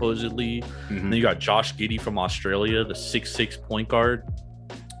him supposedly. And then you got Josh Giddey from Australia, the 6'6" point guard.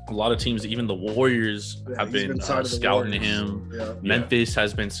 A lot of teams, even the Warriors, have been scouting him. Yeah. Memphis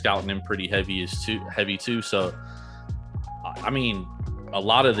has been scouting him pretty heavy too. So, I mean, a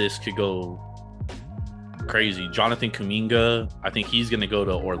lot of this could go crazy. Jonathan Kuminga, I think he's going to go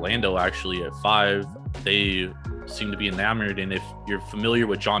to Orlando actually at 5. They seem to be enamored. And if you're familiar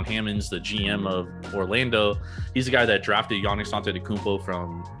with John Hammonds, the GM of Orlando, he's the guy that drafted Giannis Antetokounmpo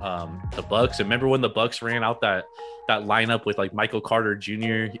from the Bucks. And remember when the Bucks ran out that lineup with like Michael Carter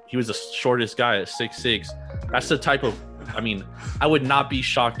Jr.? He was the shortest guy at 6'6". That's the type of, I mean, I would not be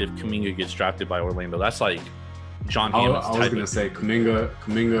shocked if Kuminga gets drafted by Orlando. That's like John Hammonds. I was going to say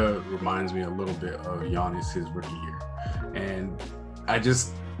Kuminga reminds me a little bit of Giannis his rookie year. And I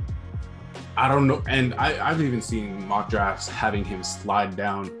don't know. And I've even seen mock drafts having him slide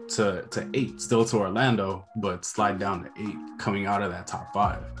down to 8, still to Orlando, but slide down to 8 coming out of that top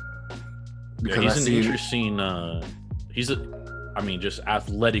 5. Because he's interesting. Just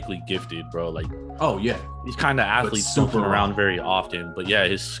athletically gifted, bro. Like, oh yeah, these kind of athletes don't come around very often. But yeah,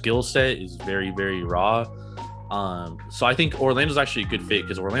 his skill set is very, very raw. So I think Orlando's actually a good fit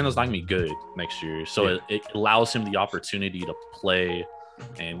because Orlando's not gonna be good next year. So it allows him the opportunity to play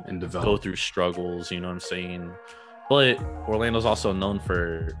and develop. Go through struggles. You know what I'm saying? But Orlando's also known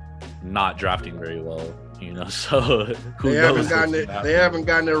for not drafting very well. You know, so they haven't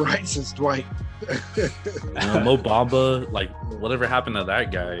gotten it right since Dwight. Mo Bamba, like whatever happened to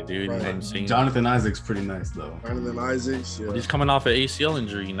that guy, dude? Right. You know what I'm saying? Jonathan Isaac's pretty nice though. Jonathan Isaacs, yeah. Well, he's coming off an ACL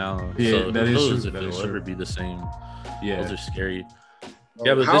injury now. Yeah, so that who is knows true. if it'll ever be the same. Yeah, those are scary.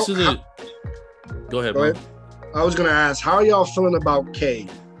 Yeah, but this is Go ahead, bro. I was gonna ask, how are y'all feeling about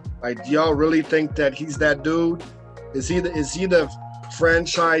Cade? Like, do y'all really think that he's that dude? Is he the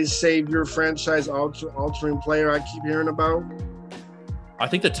franchise savior, franchise altering player I keep hearing about? I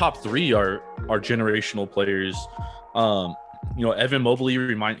think the top 3 are generational players. Evan Mobley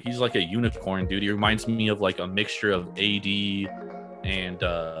he's like a unicorn, dude. He reminds me of like a mixture of AD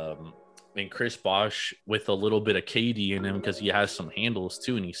and Chris Bosh with a little bit of KD in him because he has some handles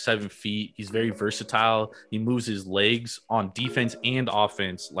too, and he's 7 feet. He's very versatile. He moves his legs on defense and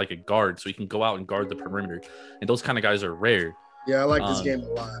offense like a guard, so he can go out and guard the perimeter. And those kind of guys are rare. Yeah, I like this game a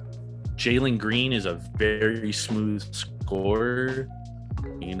lot. Jalen Green is a very smooth scorer.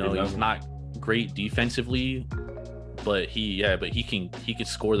 He's not great defensively, but he can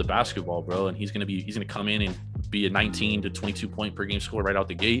score the basketball, bro. And he's gonna come in and be a 19 to 22 point per game scorer right out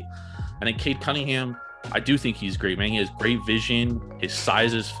the gate. And then Cade Cunningham, I do think he's great, man. He has great vision. His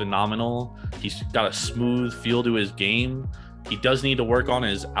size is phenomenal. He's got a smooth feel to his game. He does need to work on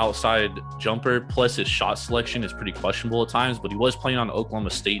his outside jumper, plus his shot selection is pretty questionable at times, but he was playing on an Oklahoma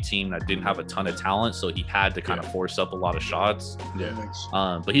State team that didn't have a ton of talent, so he had to kind of force up a lot of shots. Yeah.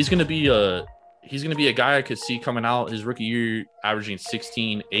 But he's gonna be a guy I could see coming out his rookie year averaging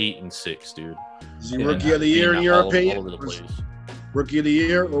 16, 8, and 6, dude. Is he rookie of the year in your opinion? All over the place. Rookie of the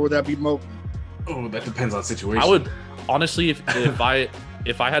year, or would that be Mobley? Oh, that depends on situation. I would honestly, if I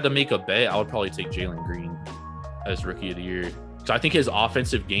had to make a bet, I would probably take Jalen Green as rookie of the year. So I think his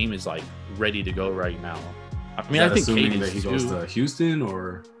offensive game is like ready to go right now. I mean, I think Cade that he goes to Houston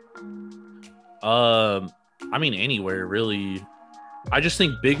or anywhere really. I just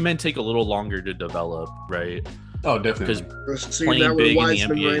think big men take a little longer to develop, right? Oh, definitely. Because playing big in the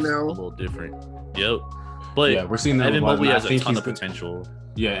NBA right is now. a little different. Yep. But yeah, we're seeing that. Evan Mobley has a ton of potential.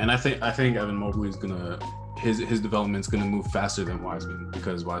 Yeah, and I think Evan Mobley is gonna his development's gonna move faster than Wiseman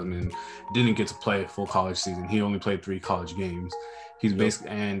because Wiseman didn't get to play a full college season. He only played 3 college games. He's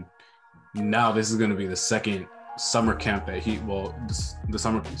basically, and now this is gonna be the second summer camp that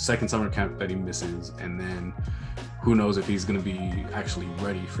second summer camp that he misses, and then who knows if he's gonna be actually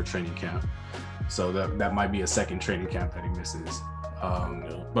ready for training camp. So that might be a second training camp that he misses.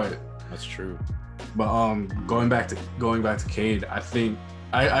 But that's true. But going back to Cade, I think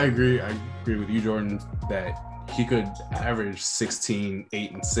I agree with you, Jordan, that he could average 16,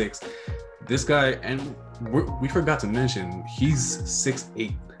 8, and 6. This guy, and we forgot to mention, he's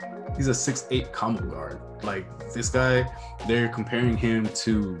 6'8". He's a 6'8" combo guard. Like, this guy, they're comparing him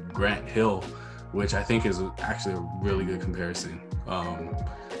to Grant Hill, which I think is actually a really good comparison.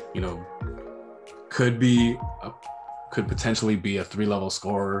 Could potentially be a 3-level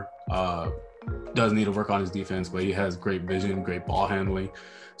scorer. Does need to work on his defense, but he has great vision, great ball handling,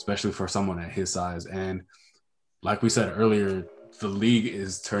 especially for someone at his size. And like we said earlier, the league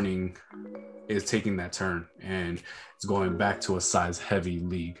is taking that turn, and it's going back to a size-heavy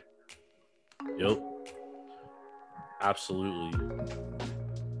league. Yep. Absolutely.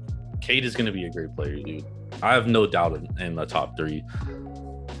 Cade is going to be a great player, dude. I have no doubt in the top 3.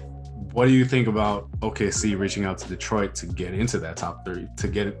 What do you think about OKC reaching out to Detroit to get into that top 3, to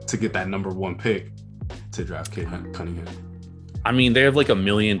get that number 1 pick to draft Cade Cunningham? I mean, they have like 1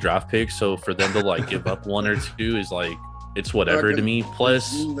 million draft picks, so for them to like give up 1 or 2 is like it's whatever to me.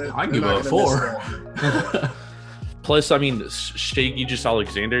 Plus, I give it a 4. Plus, I mean, Shea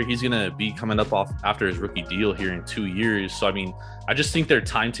Gilgeous-Alexander, he's going to be coming up off after his rookie deal here in 2 years. So, I mean, I just think their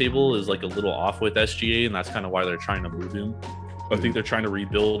timetable is like a little off with SGA, and that's kind of why they're trying to move him. I think they're trying to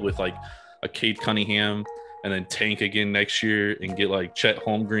rebuild with like a Cade Cunningham and then tank again next year and get like Chet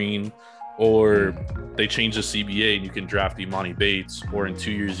Holmgren, or they change the CBA and you can draft Imani Bates, or in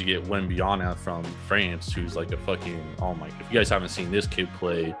 2 years you get Wembanyama from France, who's like a fucking, oh my, if you guys haven't seen this kid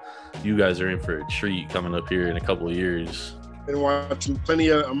play, you guys are in for a treat coming up here in a couple of years. Been watching plenty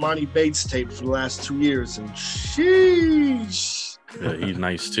of Imani Bates tape for the last 2 years, and sheesh. Yeah, he's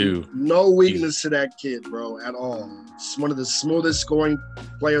nice too. No weakness to that kid, bro, at all. It's one of the smoothest scoring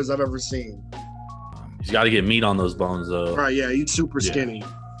players I've ever seen. He's got to get meat on those bones, though. All right, yeah, he's super skinny.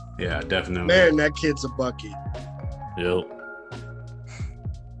 Yeah, definitely. Man, that kid's a bucket. Yep.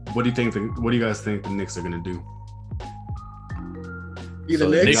 What do you guys think the Knicks are gonna do? The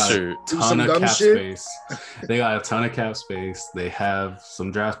Knicks are ton of cap space. They got a ton of cap space. They have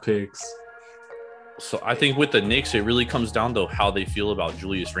some draft picks. So I think with the Knicks, it really comes down to how they feel about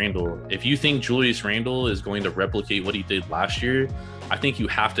Julius Randle. If you think Julius Randle is going to replicate what he did last year, I think you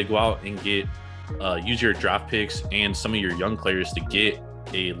have to go out and get use your draft picks and some of your young players to get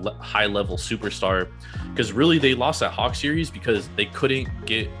a high-level superstar, because really they lost that Hawks series because they couldn't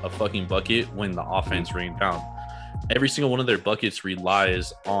get a fucking bucket when the offense rained down. Every single one of their buckets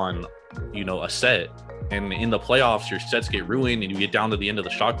relies on, a set, and in the playoffs your sets get ruined and you get down to the end of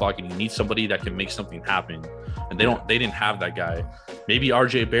the shot clock and you need somebody that can make something happen, and they didn't have that guy. Maybe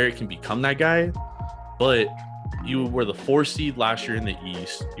RJ Barrett can become that guy, but you were the 4 seed last year in the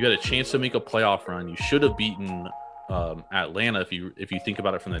East. You had a chance to make a playoff run. You should have beaten Atlanta if you think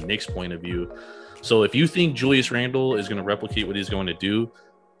about it from the Knicks point of view. So if you think Julius Randle is going to replicate what he's going to do,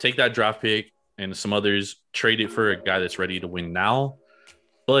 take that draft pick and some others, trade it for a guy that's ready to win now.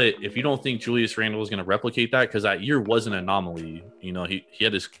 But if you don't think Julius Randle is going to replicate that, because that year was an anomaly, he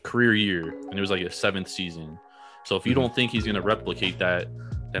had his career year and it was like his 7th season. So if you don't think he's going to replicate that,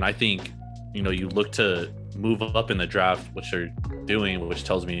 then I think you look to move up in the draft, which they're doing, which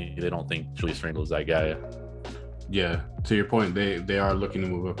tells me they don't think Julius Randle is that guy. Yeah, to your point, they are looking to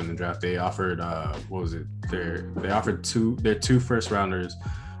move up in the draft. They offered they offered their 2 first rounders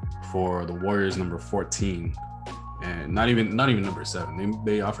for the Warriors number 14, and not even number 7.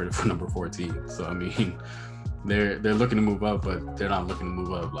 They offered it for number 14. So I mean, they're looking to move up, but they're not looking to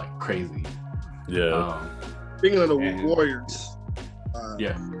move up like crazy. Yeah. Speaking of the Warriors,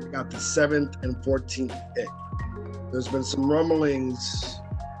 they got the 7th and 14th pick. There's been some rumblings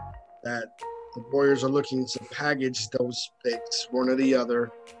that the Warriors are looking to package those picks, one or the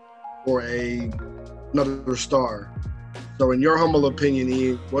other, for another star. So in your humble opinion,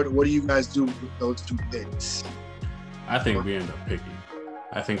 Ian, what do you guys do with those 2 picks? I think we end up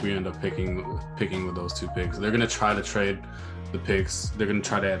picking with those 2 picks. They're going to try to trade the picks. They're going to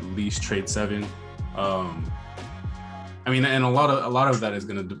try to at least trade 7. I mean, and a lot of that is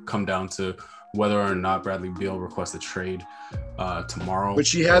going to come down to whether or not Bradley Beal requests a trade tomorrow.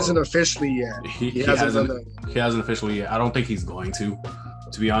 Which he hasn't officially yet. He hasn't officially yet. I don't think he's going to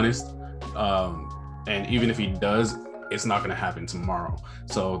be honest. And even if he does, it's not going to happen tomorrow.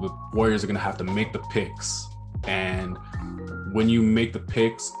 So the Warriors are going to have to make the picks. And when you make the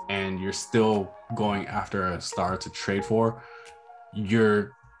picks and you're still going after a star to trade for,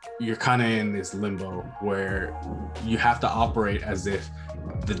 you're kind of in this limbo where you have to operate as if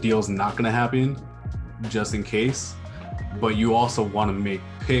the deal's not going to happen just in case, but you also want to make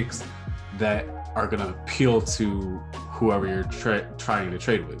picks that are going to appeal to whoever you're trying to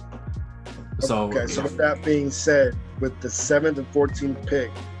trade with. So with that being said, with the 7th and 14th pick,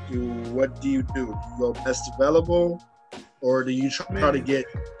 what do you do? Do you go best available, or do you try to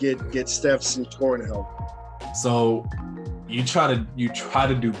get Steph some scoring help? So you try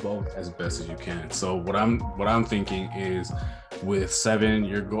to do both as best as you can. So what I'm thinking is, with 7,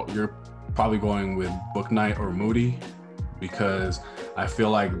 you're probably going with Bouknight or Moody, because I feel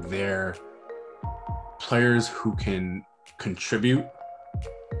like they're players who can contribute,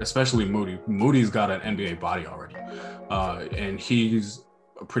 especially Moody. Moody's got an NBA body already, and he's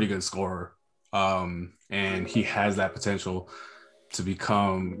a pretty good scorer, and he has that potential to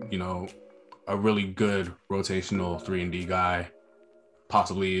become, a really good rotational 3-and-D guy,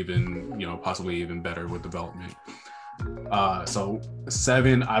 possibly even better with development. So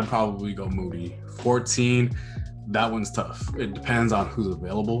 7, I'd probably go Moody. 14, that one's tough. It depends on who's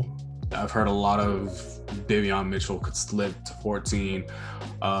available. I've heard a lot of Davion Mitchell could slip to 14.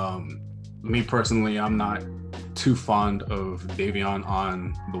 Me personally, I'm not too fond of Davion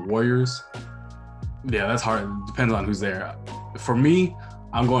on the Warriors. Yeah, that's hard. It depends on who's there. For me,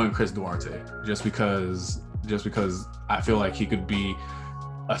 I'm going Chris Duarte just because I feel like he could be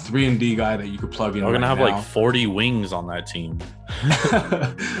a 3-and-D guy that you could plug in. We're gonna right have now. like 40 wings on that team.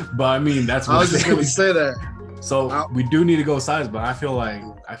 But I mean, that's what I was just gonna say that. So we do need to go size, but I feel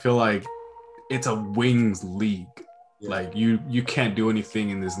like it's a wings league. Yeah. Like you can't do anything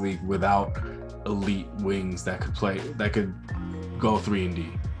in this league without elite wings that could go 3-and-D.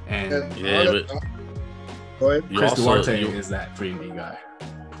 And Go ahead. Chris Duarte is that 3-and-D guy.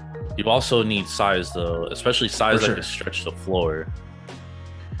 You also need size though, especially size For that sure. can stretch the floor.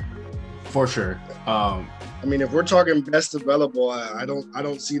 For sure. I mean, if we're talking best available, I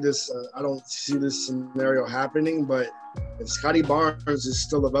don't see this. I don't see this scenario happening. But if Scotty Barnes is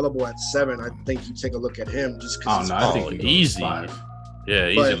still available at 7, I think you take a look at him just because. I think he goes easy. 5. Yeah,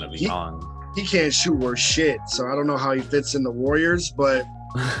 he's But gonna be on. he can't shoot worth shit. So I don't know how he fits in the Warriors, but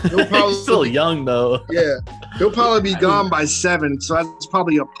he'll probably He's still young though. yeah, he'll probably be gone by 7. So that's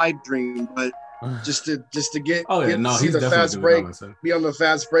probably a pipe dream. But just to get Oh yeah, get to no, see he's the definitely fast doing break, that. be on the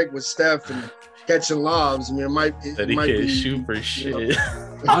fast break with Steph and catching lobs. I mean, it might That he might can't be shoot for shit.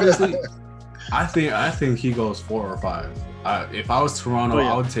 Honestly, I think he goes 4 or 5. If I was Toronto, Oh,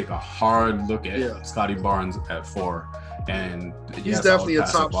 yeah. I would take a hard look at Yeah. Scotty Barnes at 4, and He's yes, definitely I would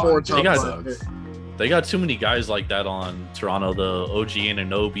a pass top up 4, on top got- 5. They got too many guys like that on Toronto. The OG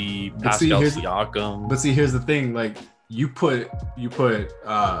Anunoby, But see, Pascal here's- Siakam. But see, here's the thing: like you put Fred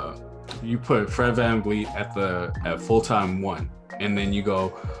VanVleet at full-time 1, and then you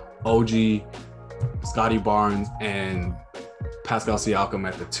go OG, Scotty Barnes, and Pascal Siakam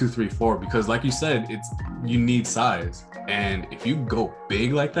at the 2, 3, 4. Because, like you said, you need size, and if you go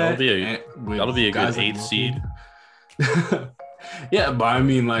big like that, That'll be a good 8th seed. Yeah, but I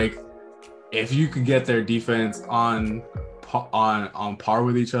mean, like, if you could get their defense on par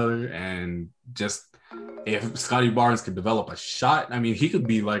with each other, and just if Scotty Barnes could develop a shot, I mean, he could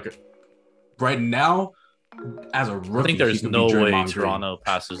be like right now as a rookie. I think there's he could no be way Draymond Green. Toronto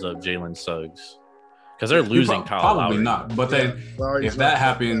passes up Jalen Suggs because they're losing Kyle Probably Lowry. not. But then Lowry's if that not-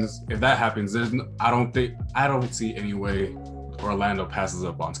 happens, I don't see any way Orlando passes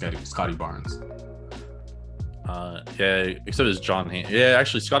up on Scotty Barnes. Yeah, except it's John Hammond. Yeah,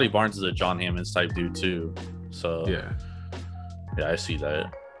 actually, Scotty Barnes is a John Hammonds type dude too. So Yeah. I see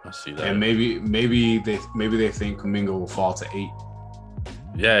that. And maybe they think Kuminga will fall to 8.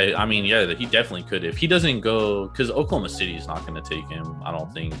 Yeah, I mean, yeah, he definitely could if he doesn't go, because Oklahoma City is not going to take him. I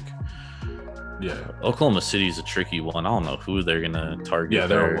don't think. Yeah. Oklahoma City is a tricky one. I don't know who they're going to target. Yeah,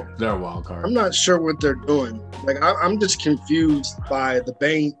 there. they're a wild card. I'm not sure what they're doing. Like I'm just confused by the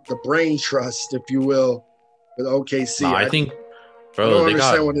brain trust, if you will, with OKC. I think, I bro, don't they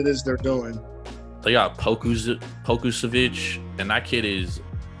understand got what it is they're doing. Pokusevich, and that kid is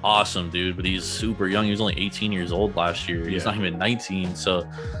awesome, dude. But he's super young. He was only 18 years old last year. He's not even 19. So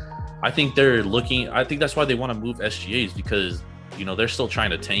I think they're looking. I think that's why they want to move SGAs, because they're still trying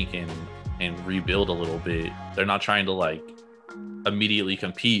to tank and rebuild a little bit. They're not trying to like immediately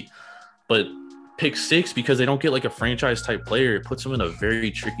compete, but pick 6 because they don't get like a franchise type player. It puts them in a very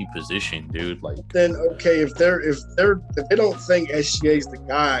tricky position, dude. Like, Then okay, if they don't think SGA is the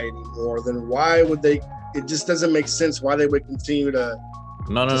guy anymore, then why would they? It just doesn't make sense why they would continue to.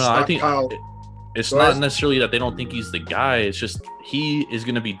 no. I think stockpile. it's Go not ahead. necessarily that they don't think he's the guy. It's just he is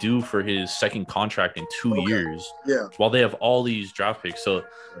going to be due for his second contract in 2 Okay. years Yeah, while they have all these draft picks. So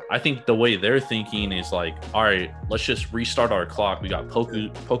I think the way they're thinking is like, all right, let's just restart our clock. We got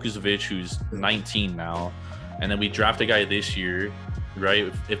Pokusevich, who's 19 now, and then we draft a guy this year,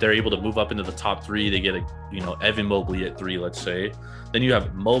 right? If they're able to move up into the top 3, they get Evan Mobley at 3, let's say. Then you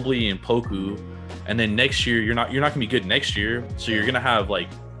have Mobley and Poku, and then next year you're not going to be good next year, so you're going to have like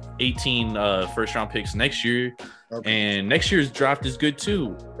 18 first round picks next year. okay. And next year's draft is good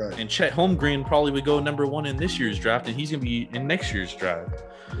too. Right. And Chet Holmgren probably would go number 1 in this year's draft, and he's gonna be in next year's draft.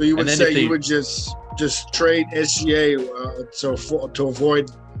 So you would and then say if they- you would just trade SGA to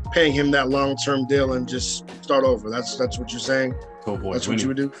avoid paying him that long-term deal and just start over. That's what you're saying. To avoid That's what you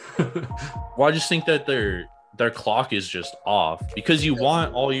would do. Well, I just think that their clock is just off, because you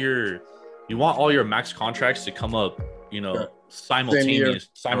want all your max contracts to come up, Yeah.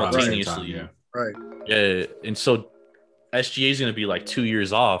 simultaneously. Yeah. Right. Yeah, and so SGA is going to be like 2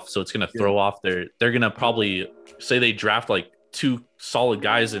 years off, so it's going to throw off they're going to probably say they draft like 2 solid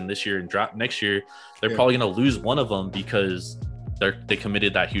guys in this year and draft next year. They're probably going to lose one of them because they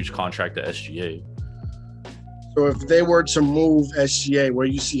committed that huge contract to SGA. So if they were to move SGA, where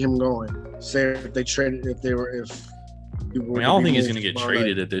you see him going? Say if they traded, I don't think he's going to get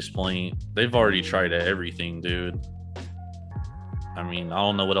traded at this point. They've already tried everything, dude. I mean, I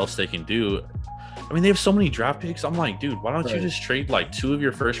don't know what else they can do. I mean, they have so many draft picks. I'm like, dude, why don't you Right. just trade like 2 of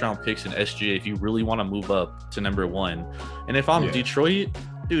your first round picks in SGA if you really want to move up to number 1? And if I'm Yeah. Detroit,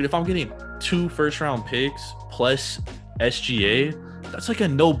 dude, if I'm getting 2 first round picks plus SGA, that's like a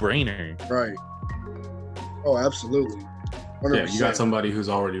no brainer. Right. Oh, absolutely. 100%. Yeah, you got somebody who's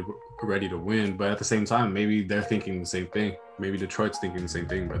already ready to win, but at the same time, maybe they're thinking the same thing. Maybe Detroit's thinking the same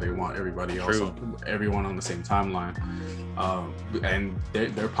thing, but they want everybody else, everyone on the same timeline. And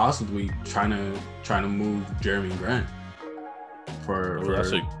they're possibly trying to move Jeremy Grant for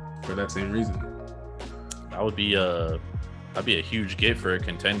that same reason. That would be that'd be a huge get for a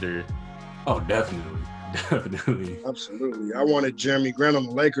contender. Oh, definitely. Absolutely. I wanted Jeremy Grant on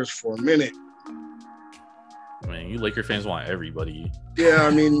the Lakers for a minute. I mean, you Laker fans want everybody. Yeah,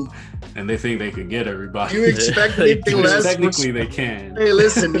 I mean, and they think they can get everybody. you expect anything less? Technically, they can. Hey,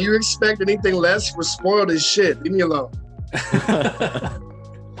 listen, you expect anything less? We're spoiled as shit. Leave me alone.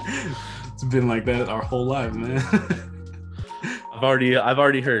 It's been like that our whole life, man. I've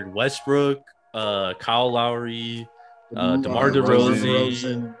already heard Westbrook, Kyle Lowry, DeMar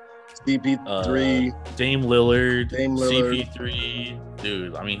DeRozan, CP3, Dame Lillard, Dame Lillard. CP3.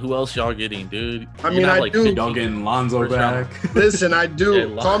 Dude, I mean, who else y'all getting, dude? I mean, I do. Y'all getting Lonzo back. Listen, I do.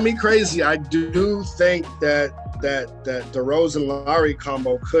 Yeah, Call me crazy. I do think that DeRozan Lowry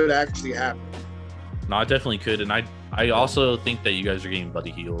combo could actually happen. No, I definitely could, and I also think that you guys are getting Buddy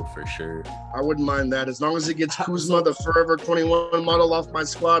Hield for sure. I wouldn't mind that as long as it gets Kuzma, the Forever 21 model, off my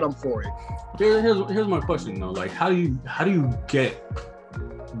squad. I'm for it. Here's my question though. Like, how do you get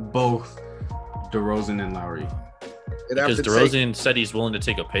both DeRozan and Lowry? Because DeRozan said he's willing to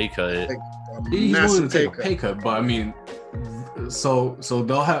take a pay cut. He's willing to take a pay cut, but I mean, so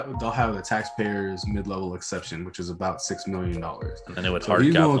they'll have the taxpayers mid-level exception, which is about $6 million, and it would so hard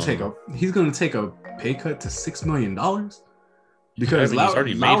he's cap going him. He's going to take a pay cut to $6 million because he's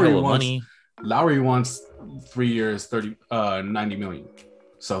already made hella money. Lowry wants 3 years, 90 million,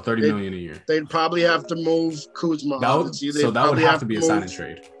 so 30 million a year. They'd probably have to move Kuzma. That would have to be a sign and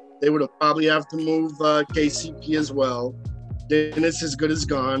trade. They would probably have to move KCP as well. Dennis is good as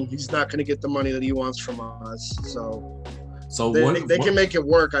gone. He's not going to get the money that he wants from us. So they can make it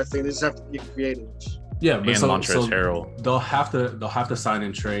work. I think they just have to be creative. Yeah, but and Montrezl Harrell. They'll have to sign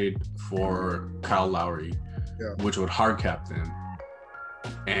and trade for Kyle Lowry, which would hard cap them,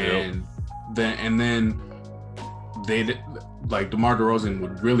 and then they like DeMar DeRozan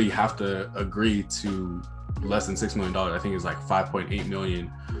would really have to agree to less than $6 million. I think it's like 5.8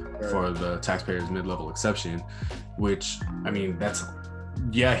 million for the taxpayers mid-level exception, which I mean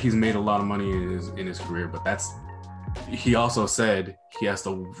he's made a lot of money in his career, but he also said you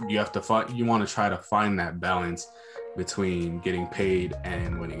want to try to find that balance between getting paid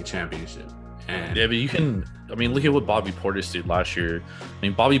and winning a championship. And yeah, but look at what Bobby Portis did last year. I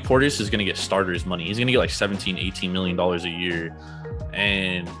mean, Bobby Portis is going to get starters money. He's going to get like $17-18 million a year.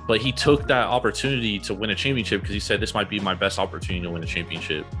 But he took that opportunity to win a championship because he said this might be my best opportunity to win a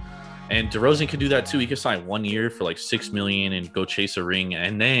championship. And DeRozan could do that too. He could sign 1 year for like $6 million and go chase a ring,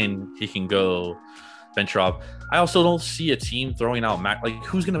 and then he can go venture off. I also don't see a team throwing out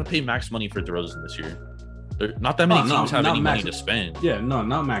who's going to pay max money for DeRozan this year? Not that many teams have any money to spend. Yeah, no,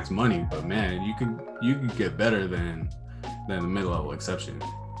 not max money, but man, you can get better than the mid-level exception.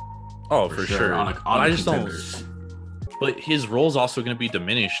 Oh, for sure. I just don't. But his role is also going to be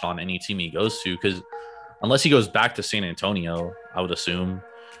diminished on any team he goes to, because unless he goes back to San Antonio, I would assume.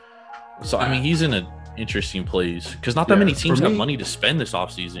 So I mean, he's in an interesting place because not that many teams have money to spend this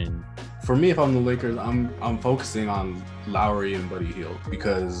offseason. For me, if I'm the Lakers, I'm focusing on Lowry and Buddy Hield,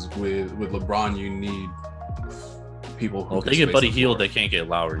 because with LeBron, you need people who. Well, if they get Buddy Hield, they can't get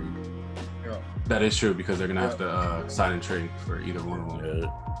Lowry. Yeah. That is true, because they're gonna have to sign and trade for either one of them.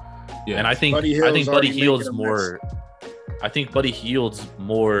 Yeah. And I think Buddy Hield's more. I think Buddy Hield's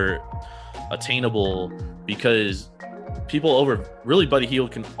more attainable because Buddy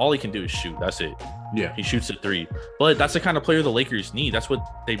Hield all he can do is shoot. That's it. Yeah, he shoots at 3, but that's the kind of player the Lakers need. That's what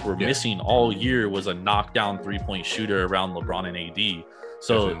they were missing all year, was a knockdown 3-point shooter around LeBron and AD.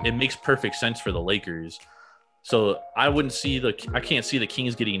 So It makes perfect sense for the Lakers. So I can't see the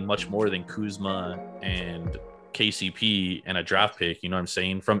Kings getting much more than Kuzma and KCP and a draft pick. You know what I'm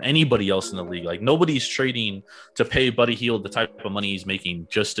saying? From anybody else in the league. Like, nobody's trading to pay Buddy Hield the type of money he's making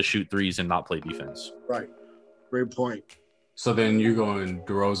just to shoot threes and not play defense. Right. Great point. So then you're going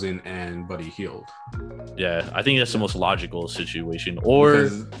DeRozan and Buddy Hield. Yeah, I think that's the most logical situation. Or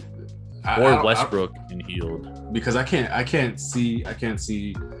Westbrook and Hield. Because I can't see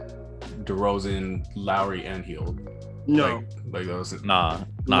DeRozan, Lowry, and Hield. No. Like those.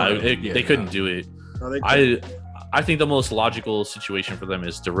 They couldn't do it. No, I think the most logical situation for them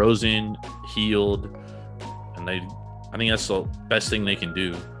is DeRozan, Healed, and I think that's the best thing they can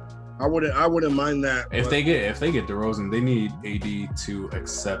do. I wouldn't mind that. If they get DeRozan, they need AD to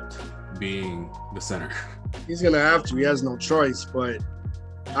accept being the center. He's gonna have to. He has no choice. But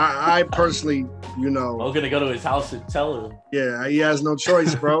I personally, I'm gonna go to his house and tell him. Yeah, he has no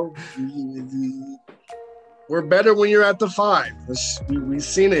choice, bro. We're better when you're at the 5. We've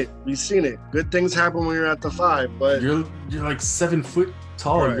seen it. Good things happen when you're at the 5. But you're like 7 foot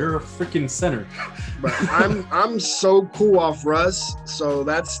tall. Right. You're a freaking center. But I'm so cool off Russ. So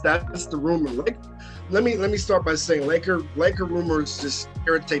that's the rumor. Like, let me start by saying Laker rumors just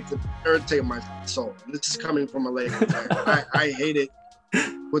irritate my soul. This is coming from a Laker fan. I hate it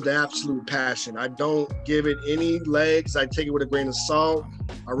with the absolute passion. I don't give it any legs. I take it with a grain of salt.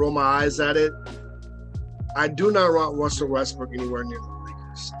 I roll my eyes at it. I do not want Russell Westbrook anywhere near the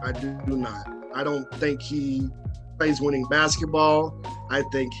Lakers. I do not. I don't think he plays winning basketball. I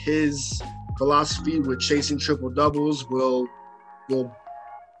think his philosophy with chasing triple doubles will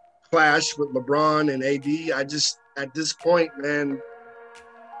clash with LeBron and AD. I just, at this point, man,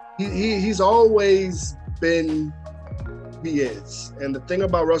 he's always been who he is. And the thing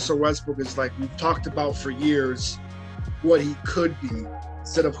about Russell Westbrook is, like we've talked about for years, what he could be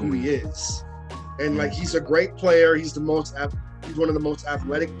instead of who he is. And like, he's a great player. He's one of the most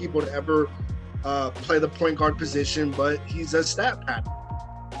athletic people to ever play the point guard position, but he's a stat pad.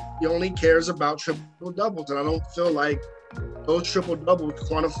 He only cares about triple doubles, and I don't feel like those triple doubles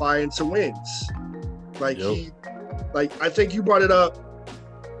quantify into wins. Like I think you brought it up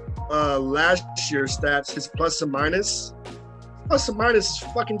last year's stats. His plus and minus is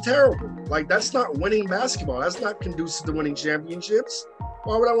fucking terrible. Like, that's not winning basketball. That's not conducive to winning championships.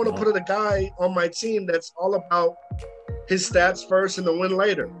 Why would I want to put a guy on my team that's all about his stats first and the win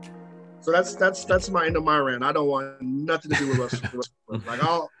later? So that's my end of my rant. I don't want nothing to do with Russell Westbrook. Like,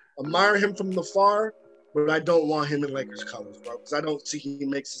 I'll admire him from afar, but I don't want him in Lakers colors, bro, because I don't see he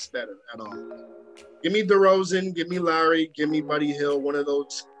makes us better at all. Give me DeRozan, give me Larry, give me Buddy Hill, one of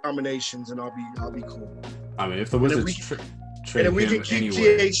those combinations, and I'll be cool. I mean, if the Wizards trade and if we him can keep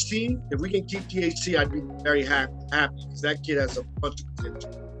anywhere, THT, I'd be very happy because that kid has a bunch of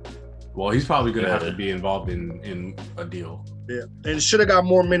potential. well, he's probably going to have to be involved in a deal. Yeah, and should have got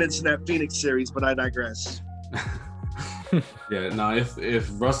more minutes in that Phoenix series, but I digress. Yeah, no. If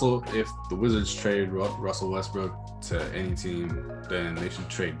the Wizards trade Russell Westbrook to any team, then they should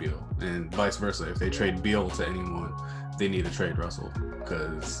trade Beal, and vice versa. If they trade Beal to anyone, they need to trade Russell,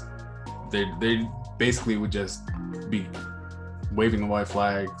 because they basically would just be waving the white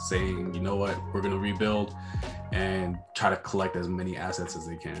flag, saying, you know what, we're gonna rebuild and try to collect as many assets as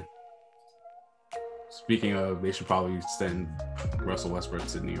they can. Speaking of, they should probably send Russell Westbrook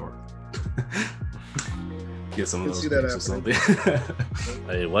to New York. Get some of those picks or something.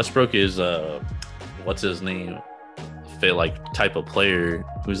 Hey, Westbrook is what's his name? Like type of player.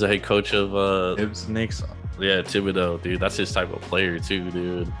 Who's the head coach of Knicks? Yeah, Thibodeau, dude. That's his type of player too,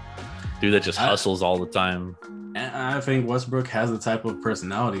 dude. Dude that just hustles all the time. And I think Westbrook has the type of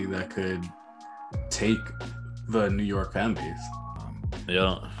personality that could take the New York fan base.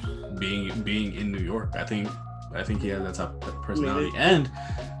 Yeah, being in New York, I think he has that type of personality, and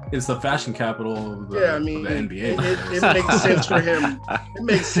it's the fashion capital of the NBA. It makes sense for him. It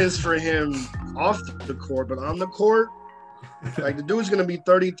makes sense for him off the court, but on the court, like, the dude's gonna be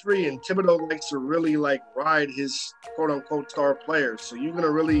 33, and Thibodeau likes to really like ride his quote unquote star players. So you're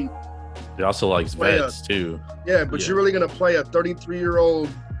gonna really. He also likes vets too. Yeah, but you're really gonna play a 33-year-old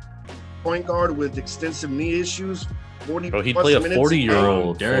point guard with extensive knee issues. 40. Bro, he'd play a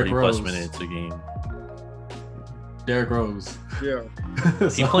 40-year-old 40+ minutes a game. Derrick Rose. Yeah.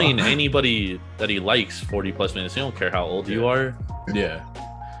 He's playing anybody that he likes 40+ minutes. He don't care how old you are. Yeah.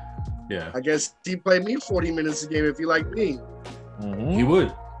 I guess he'd play me 40 minutes a game if he liked me. Mm-hmm. He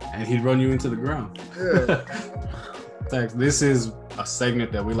would, and he'd run you into the ground. Yeah. This is a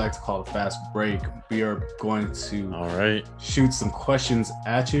segment that we like to call a fast break. We are going to shoot some questions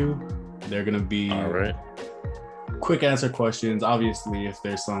at you. They're going to be quick answer questions. Obviously, if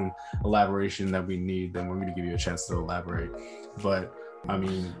there's some elaboration that we need, then we're going to give you a chance to elaborate. But I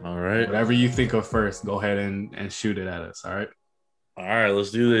mean, whatever you think of first, go ahead and shoot it at us. All right,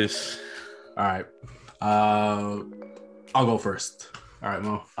 let's do this. All right, I'll go first. All right,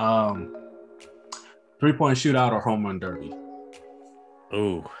 Mo. 3-point shootout or home run derby?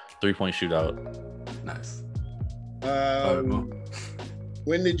 Ooh, 3-point shootout. Nice.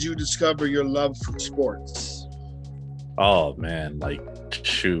 When did you discover your love for sports? Oh man, like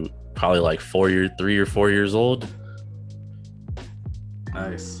shoot, probably like 3 or 4 years old.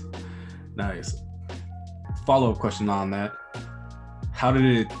 Nice. follow-up question on that. How did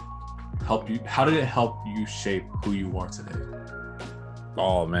it help you? How did it help you shape who you are today?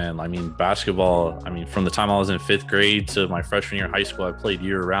 Oh man, I mean basketball. I mean, from the time I was in 5th grade to my freshman year of high school, I played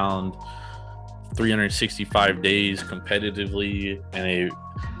year round, 365 days competitively, and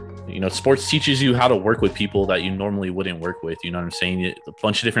sports teaches you how to work with people that you normally wouldn't work with. You know what I'm saying? A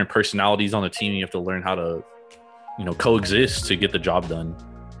bunch of different personalities on the team. You have to learn how to, coexist to get the job done.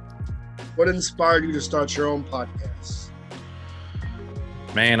 What inspired you to start your own podcast?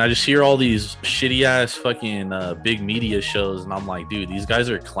 Man, I just hear all these shitty ass fucking big media shows, and I'm like, dude, these guys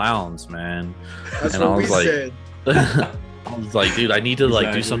are clowns, man. That's and what we said. I was like, dude, I need to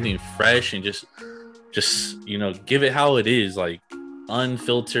do something fresh and just give it how it is, like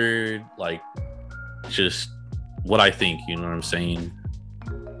unfiltered, like just what I think. You know what I'm saying?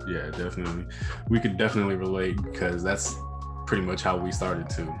 Yeah, definitely. We could definitely relate because that's pretty much how we started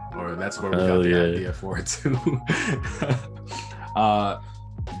too, or that's where we got the idea for it too.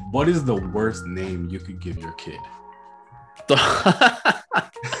 What is the worst name you could give your kid?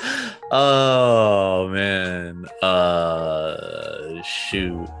 Oh man,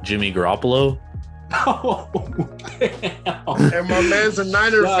 shoot, Jimmy Garoppolo. Oh, damn. And my man's a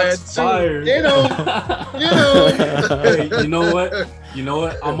Niner fan too. Get him. Hey, you know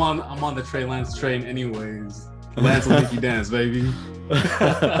what? I'm on the Trey Lance train anyways. Lance will make you dance, baby.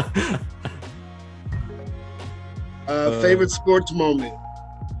 Favorite sports moment?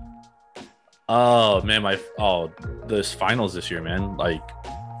 Oh man, this finals this year, man. Like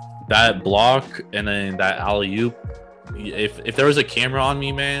that block and then that alley-oop. If there was a camera on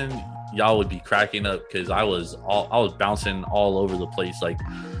me, man, y'all would be cracking up because I was bouncing all over the place, like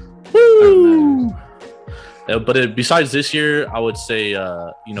woo. But besides this year, I would say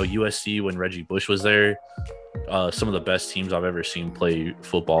USC when Reggie Bush was there, some of the best teams I've ever seen play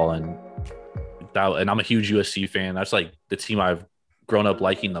football, and I'm a huge USC fan. That's like the team I've grown up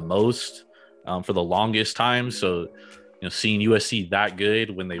liking the most for the longest time. So seeing USC that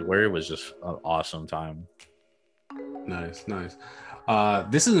good when they was just an awesome time. Nice.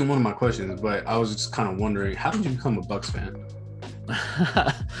 This isn't one of my questions, but I was just kind of wondering, how did you become a Bucks fan?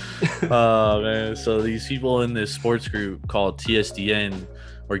 Oh man, so these people in this sports group called TSDN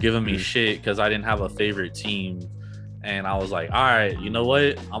were giving me shit because I didn't have a favorite team, and I was like, all right, you know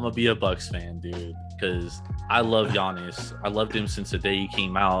what, I'm gonna be a Bucks fan, dude, because I love Giannis. I loved him since the day he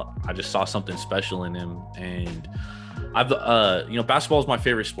came out. I just saw something special in him, and basketball is my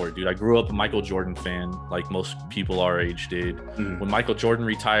favorite sport, dude. I grew up a Michael Jordan fan, like most people our age did. When Michael Jordan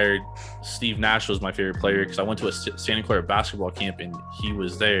retired, Steve Nash was my favorite player because I went to a Santa Clara basketball camp and he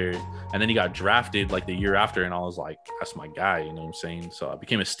was there. And then he got drafted like the year after, and I was like, that's my guy, you know what I'm saying? So I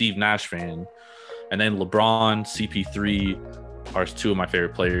became a Steve Nash fan. And then LeBron, CP3 are two of my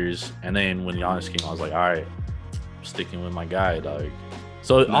favorite players. And then when Giannis came, I was like, all right, I'm sticking with my guy, dog.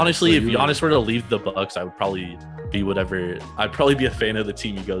 So honestly, if Giannis were to leave the Bucks, I would probably be whatever. I'd probably be a fan of the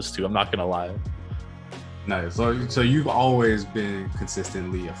team he goes to. I'm not gonna lie. Nice. So you've always been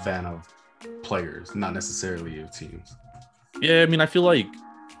consistently a fan of players, not necessarily of teams. Yeah, I mean, I feel like,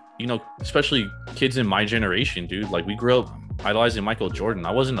 especially kids in my generation, dude. Like we grew up idolizing Michael Jordan.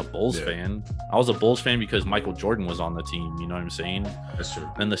 I wasn't a Bulls fan. I was a Bulls fan because Michael Jordan was on the team. You know what I'm saying? That's true.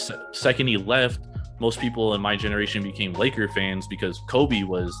 And the second he left, most people in my generation became Laker fans because Kobe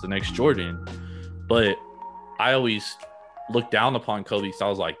was the next Jordan. But I always looked down upon Kobe because I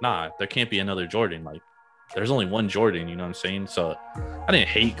was like, nah, there can't be another Jordan. Like, there's only one Jordan, you know what I'm saying? So I didn't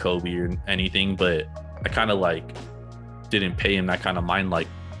hate Kobe or anything, but I kind of like didn't pay him that kind of mind like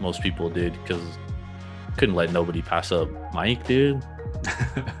most people did because couldn't let nobody pass up Mike, dude.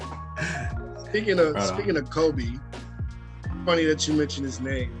 Speaking of Kobe, funny that you mentioned his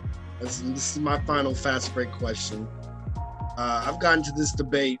name. This is my final fast break question. I've gotten to this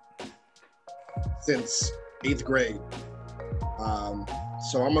debate since 8th grade.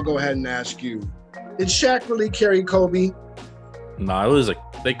 So I'm gonna go ahead and ask you: did Shaq really carry Kobe? No, it was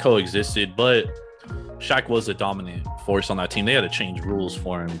they coexisted, but Shaq was a dominant force on that team. They had to change rules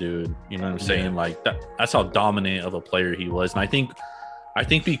for him, dude. You know what I'm saying? Yeah. Like that's how dominant of a player he was. And I think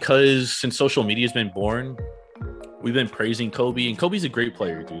because since social media has been born, we've been praising Kobe, and Kobe's a great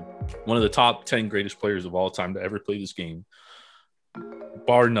player, dude. One of the top 10 greatest players of all time to ever play this game,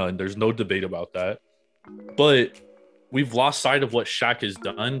 bar none. There's no debate about that. But we've lost sight of what Shaq has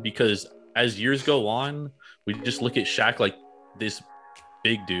done because as years go on, we just look at Shaq like this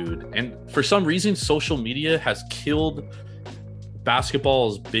big dude. And for some reason, social media has killed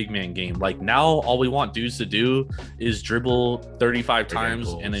basketball's big man game. Like now, all we want dudes to do is dribble 35 times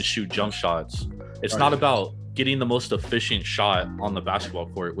and then shoot jump shots. It's not about getting the most efficient shot on the basketball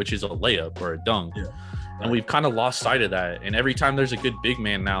court, which is a layup or a dunk. Yeah. And we've kind of lost sight of that. And every time there's a good big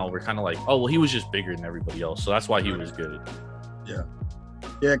man now, we're kind of like, oh, well, he was just bigger than everybody else. So that's why he was good. Yeah.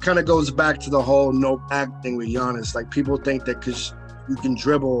 Yeah, it kind of goes back to the whole no bag thing with Giannis. Like, people think that because you can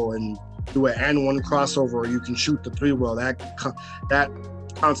dribble and do an and one crossover, or you can shoot the three well, that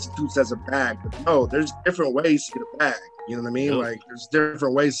constitutes as a bag. But no, there's different ways to get a bag. You know what I mean? Yep. Like, there's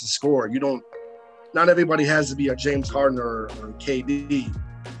different ways to score. Not everybody has to be a James Harden or KD.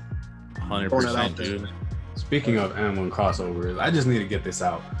 100%, dude. Speaking of and one crossovers, I just need to get this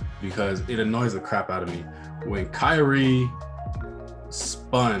out because it annoys the crap out of me. When Kyrie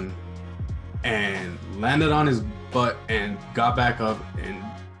spun and landed on his butt and got back up and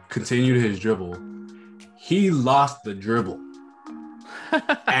continued his dribble, he lost the dribble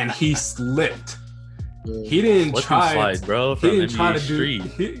and he slipped. He didn't try, bro. He didn't try to do.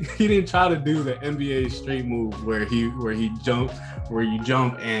 He didn't try to do the NBA street move where you jump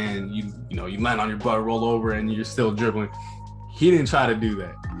and you land on your butt, roll over, and you're still dribbling. He didn't try to do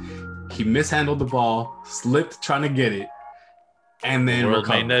that. He mishandled the ball, slipped trying to get it, and then the world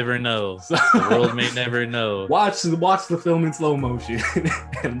recovered. may never know. The world may never know. Watch the film in slow motion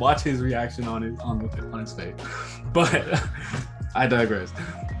and watch his reaction on his face. But I digress.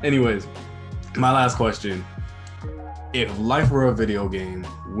 Anyways. My last question. If life were a video game,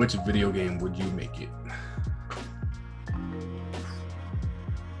 which video game would you make it?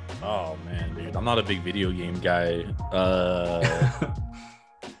 Oh man, dude. I'm not a big video game guy.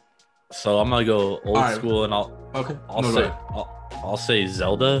 So I'm gonna go old school and I'll say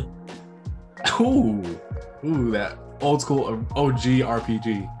Zelda. Ooh, that old school OG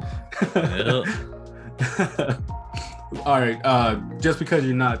RPG. Yeah. All right, just because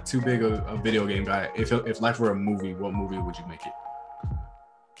you're not too big a video game guy, if life were a movie, what movie would you make it?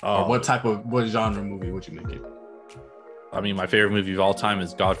 Or what genre movie would you make it? I mean, my favorite movie of all time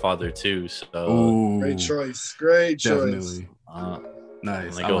is Godfather 2. So ooh, great choice. Definitely.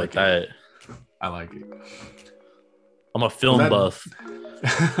 Nice. I go with that. I like it. I'm a film buff.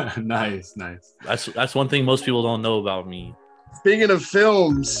 Nice. That's one thing most people don't know about me. Speaking of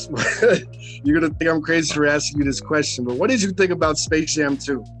films, you're gonna think I'm crazy for asking you this question, but what did you think about Space Jam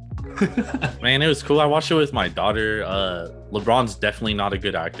 2? Man, it was cool. I watched it with my daughter. LeBron's definitely not a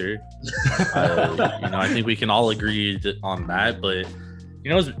good actor. I think we can all agree on that. But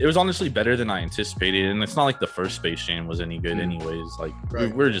it was honestly better than I anticipated, and it's not like the first Space Jam was any good, anyways. Like we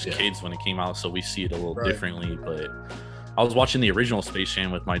were just kids when it came out, so we see it a little differently. But I was watching the original Space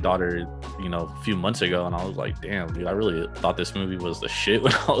Jam with my daughter, a few months ago, and I was like, damn, dude, I really thought this movie was the shit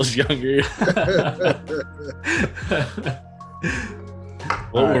when I was younger.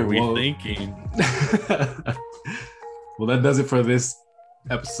 What were we thinking? Well, that does it for this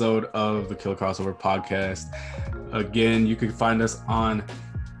episode of the Killer Crossover Podcast. Again, you can find us on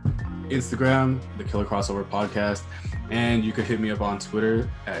Instagram, the Killer Crossover Podcast, and you can hit me up on Twitter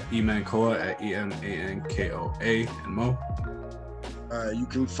at emankoa at EMANKOA and Mo. You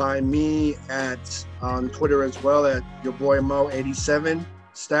can find me on Twitter as well at your boy Mo87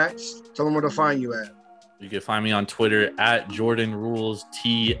 Stacks. Tell them where to find you at. You can find me on Twitter at Jordan Rules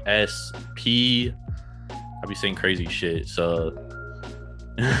TSP. I be saying crazy shit, so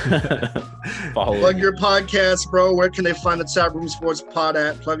plug your podcast, bro. Where can they find the Taproom Sports Pod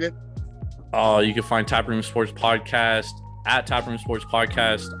at? Plug it. You can find Taproom Sports Podcast at Taproom Sports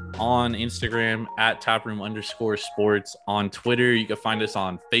Podcast on Instagram at Taproom_sports on Twitter. You can find us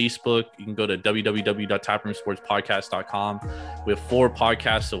on Facebook. You can go to www.taproomsportspodcast.com. We have 4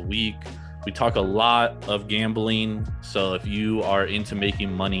 podcasts a week. We talk a lot of gambling. So if you are into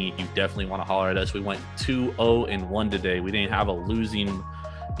making money, you definitely want to holler at us. We went 2-0-1 today. We didn't have a losing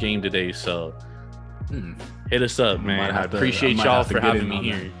game today. So hit us up, man. I appreciate y'all for having me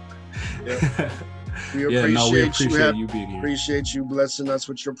here. We appreciate you being here. Appreciate you blessing us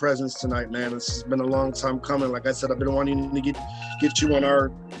with your presence tonight, man. This has been a long time coming. Like I said, I've been wanting to get you on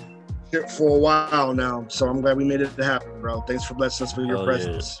our ship for a while now, so I'm glad we made it happen, bro. Thanks for blessing us with your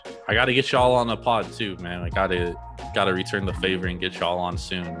presence. Yeah. I got to get y'all on the pod too, man. I gotta return the favor and get y'all on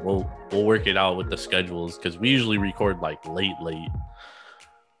soon. We'll work it out with the schedules because we usually record like late.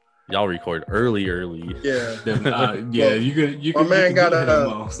 Y'all record early. Yeah. You could. My man got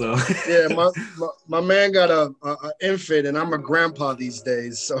my man got a infant, and I'm a grandpa these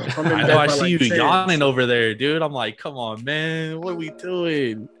days. So I know I see you yawning over there, dude. I'm like, come on, man, what are we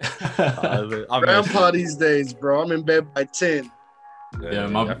doing? Grandpa these days, bro. I'm in bed by 10. Yeah,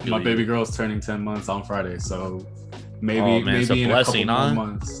 my baby girl's turning 10 months on Friday, so maybe it's a in blessing, a couple more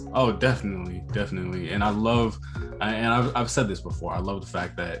months. Oh, definitely. And I've said this before. I love the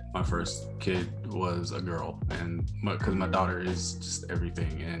fact that my first kid was a girl, and because my daughter is just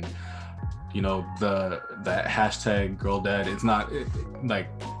everything, and you know, that hashtag girl dad. It's not like,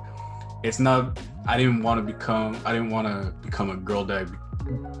 it's not. I didn't want to become a girl dad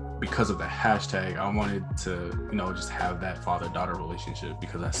because of the hashtag. I wanted to, you know, just have that father-daughter relationship,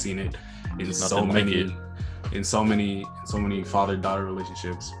 because I've seen it in so many father-daughter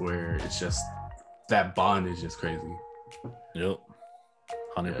relationships where it's just, that bond is just crazy. Yep.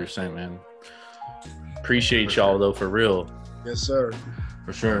 100%, man. Appreciate y'all though, for real. Yes, sir.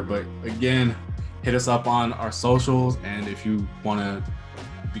 For sure. But again, hit us up on our socials, and if you want to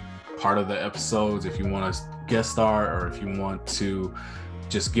be part of the episodes, if you want to guest star, or if you want to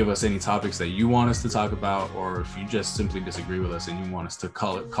just give us any topics that you want us to talk about, or if you just simply disagree with us and you want us to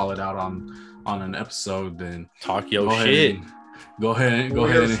call it out on an episode, then talk your shit. Go ahead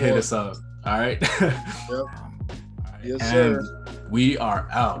and hit us up. All right. Yep. All right. Yes, and sir. we are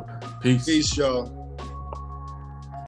out. Peace. Peace, y'all.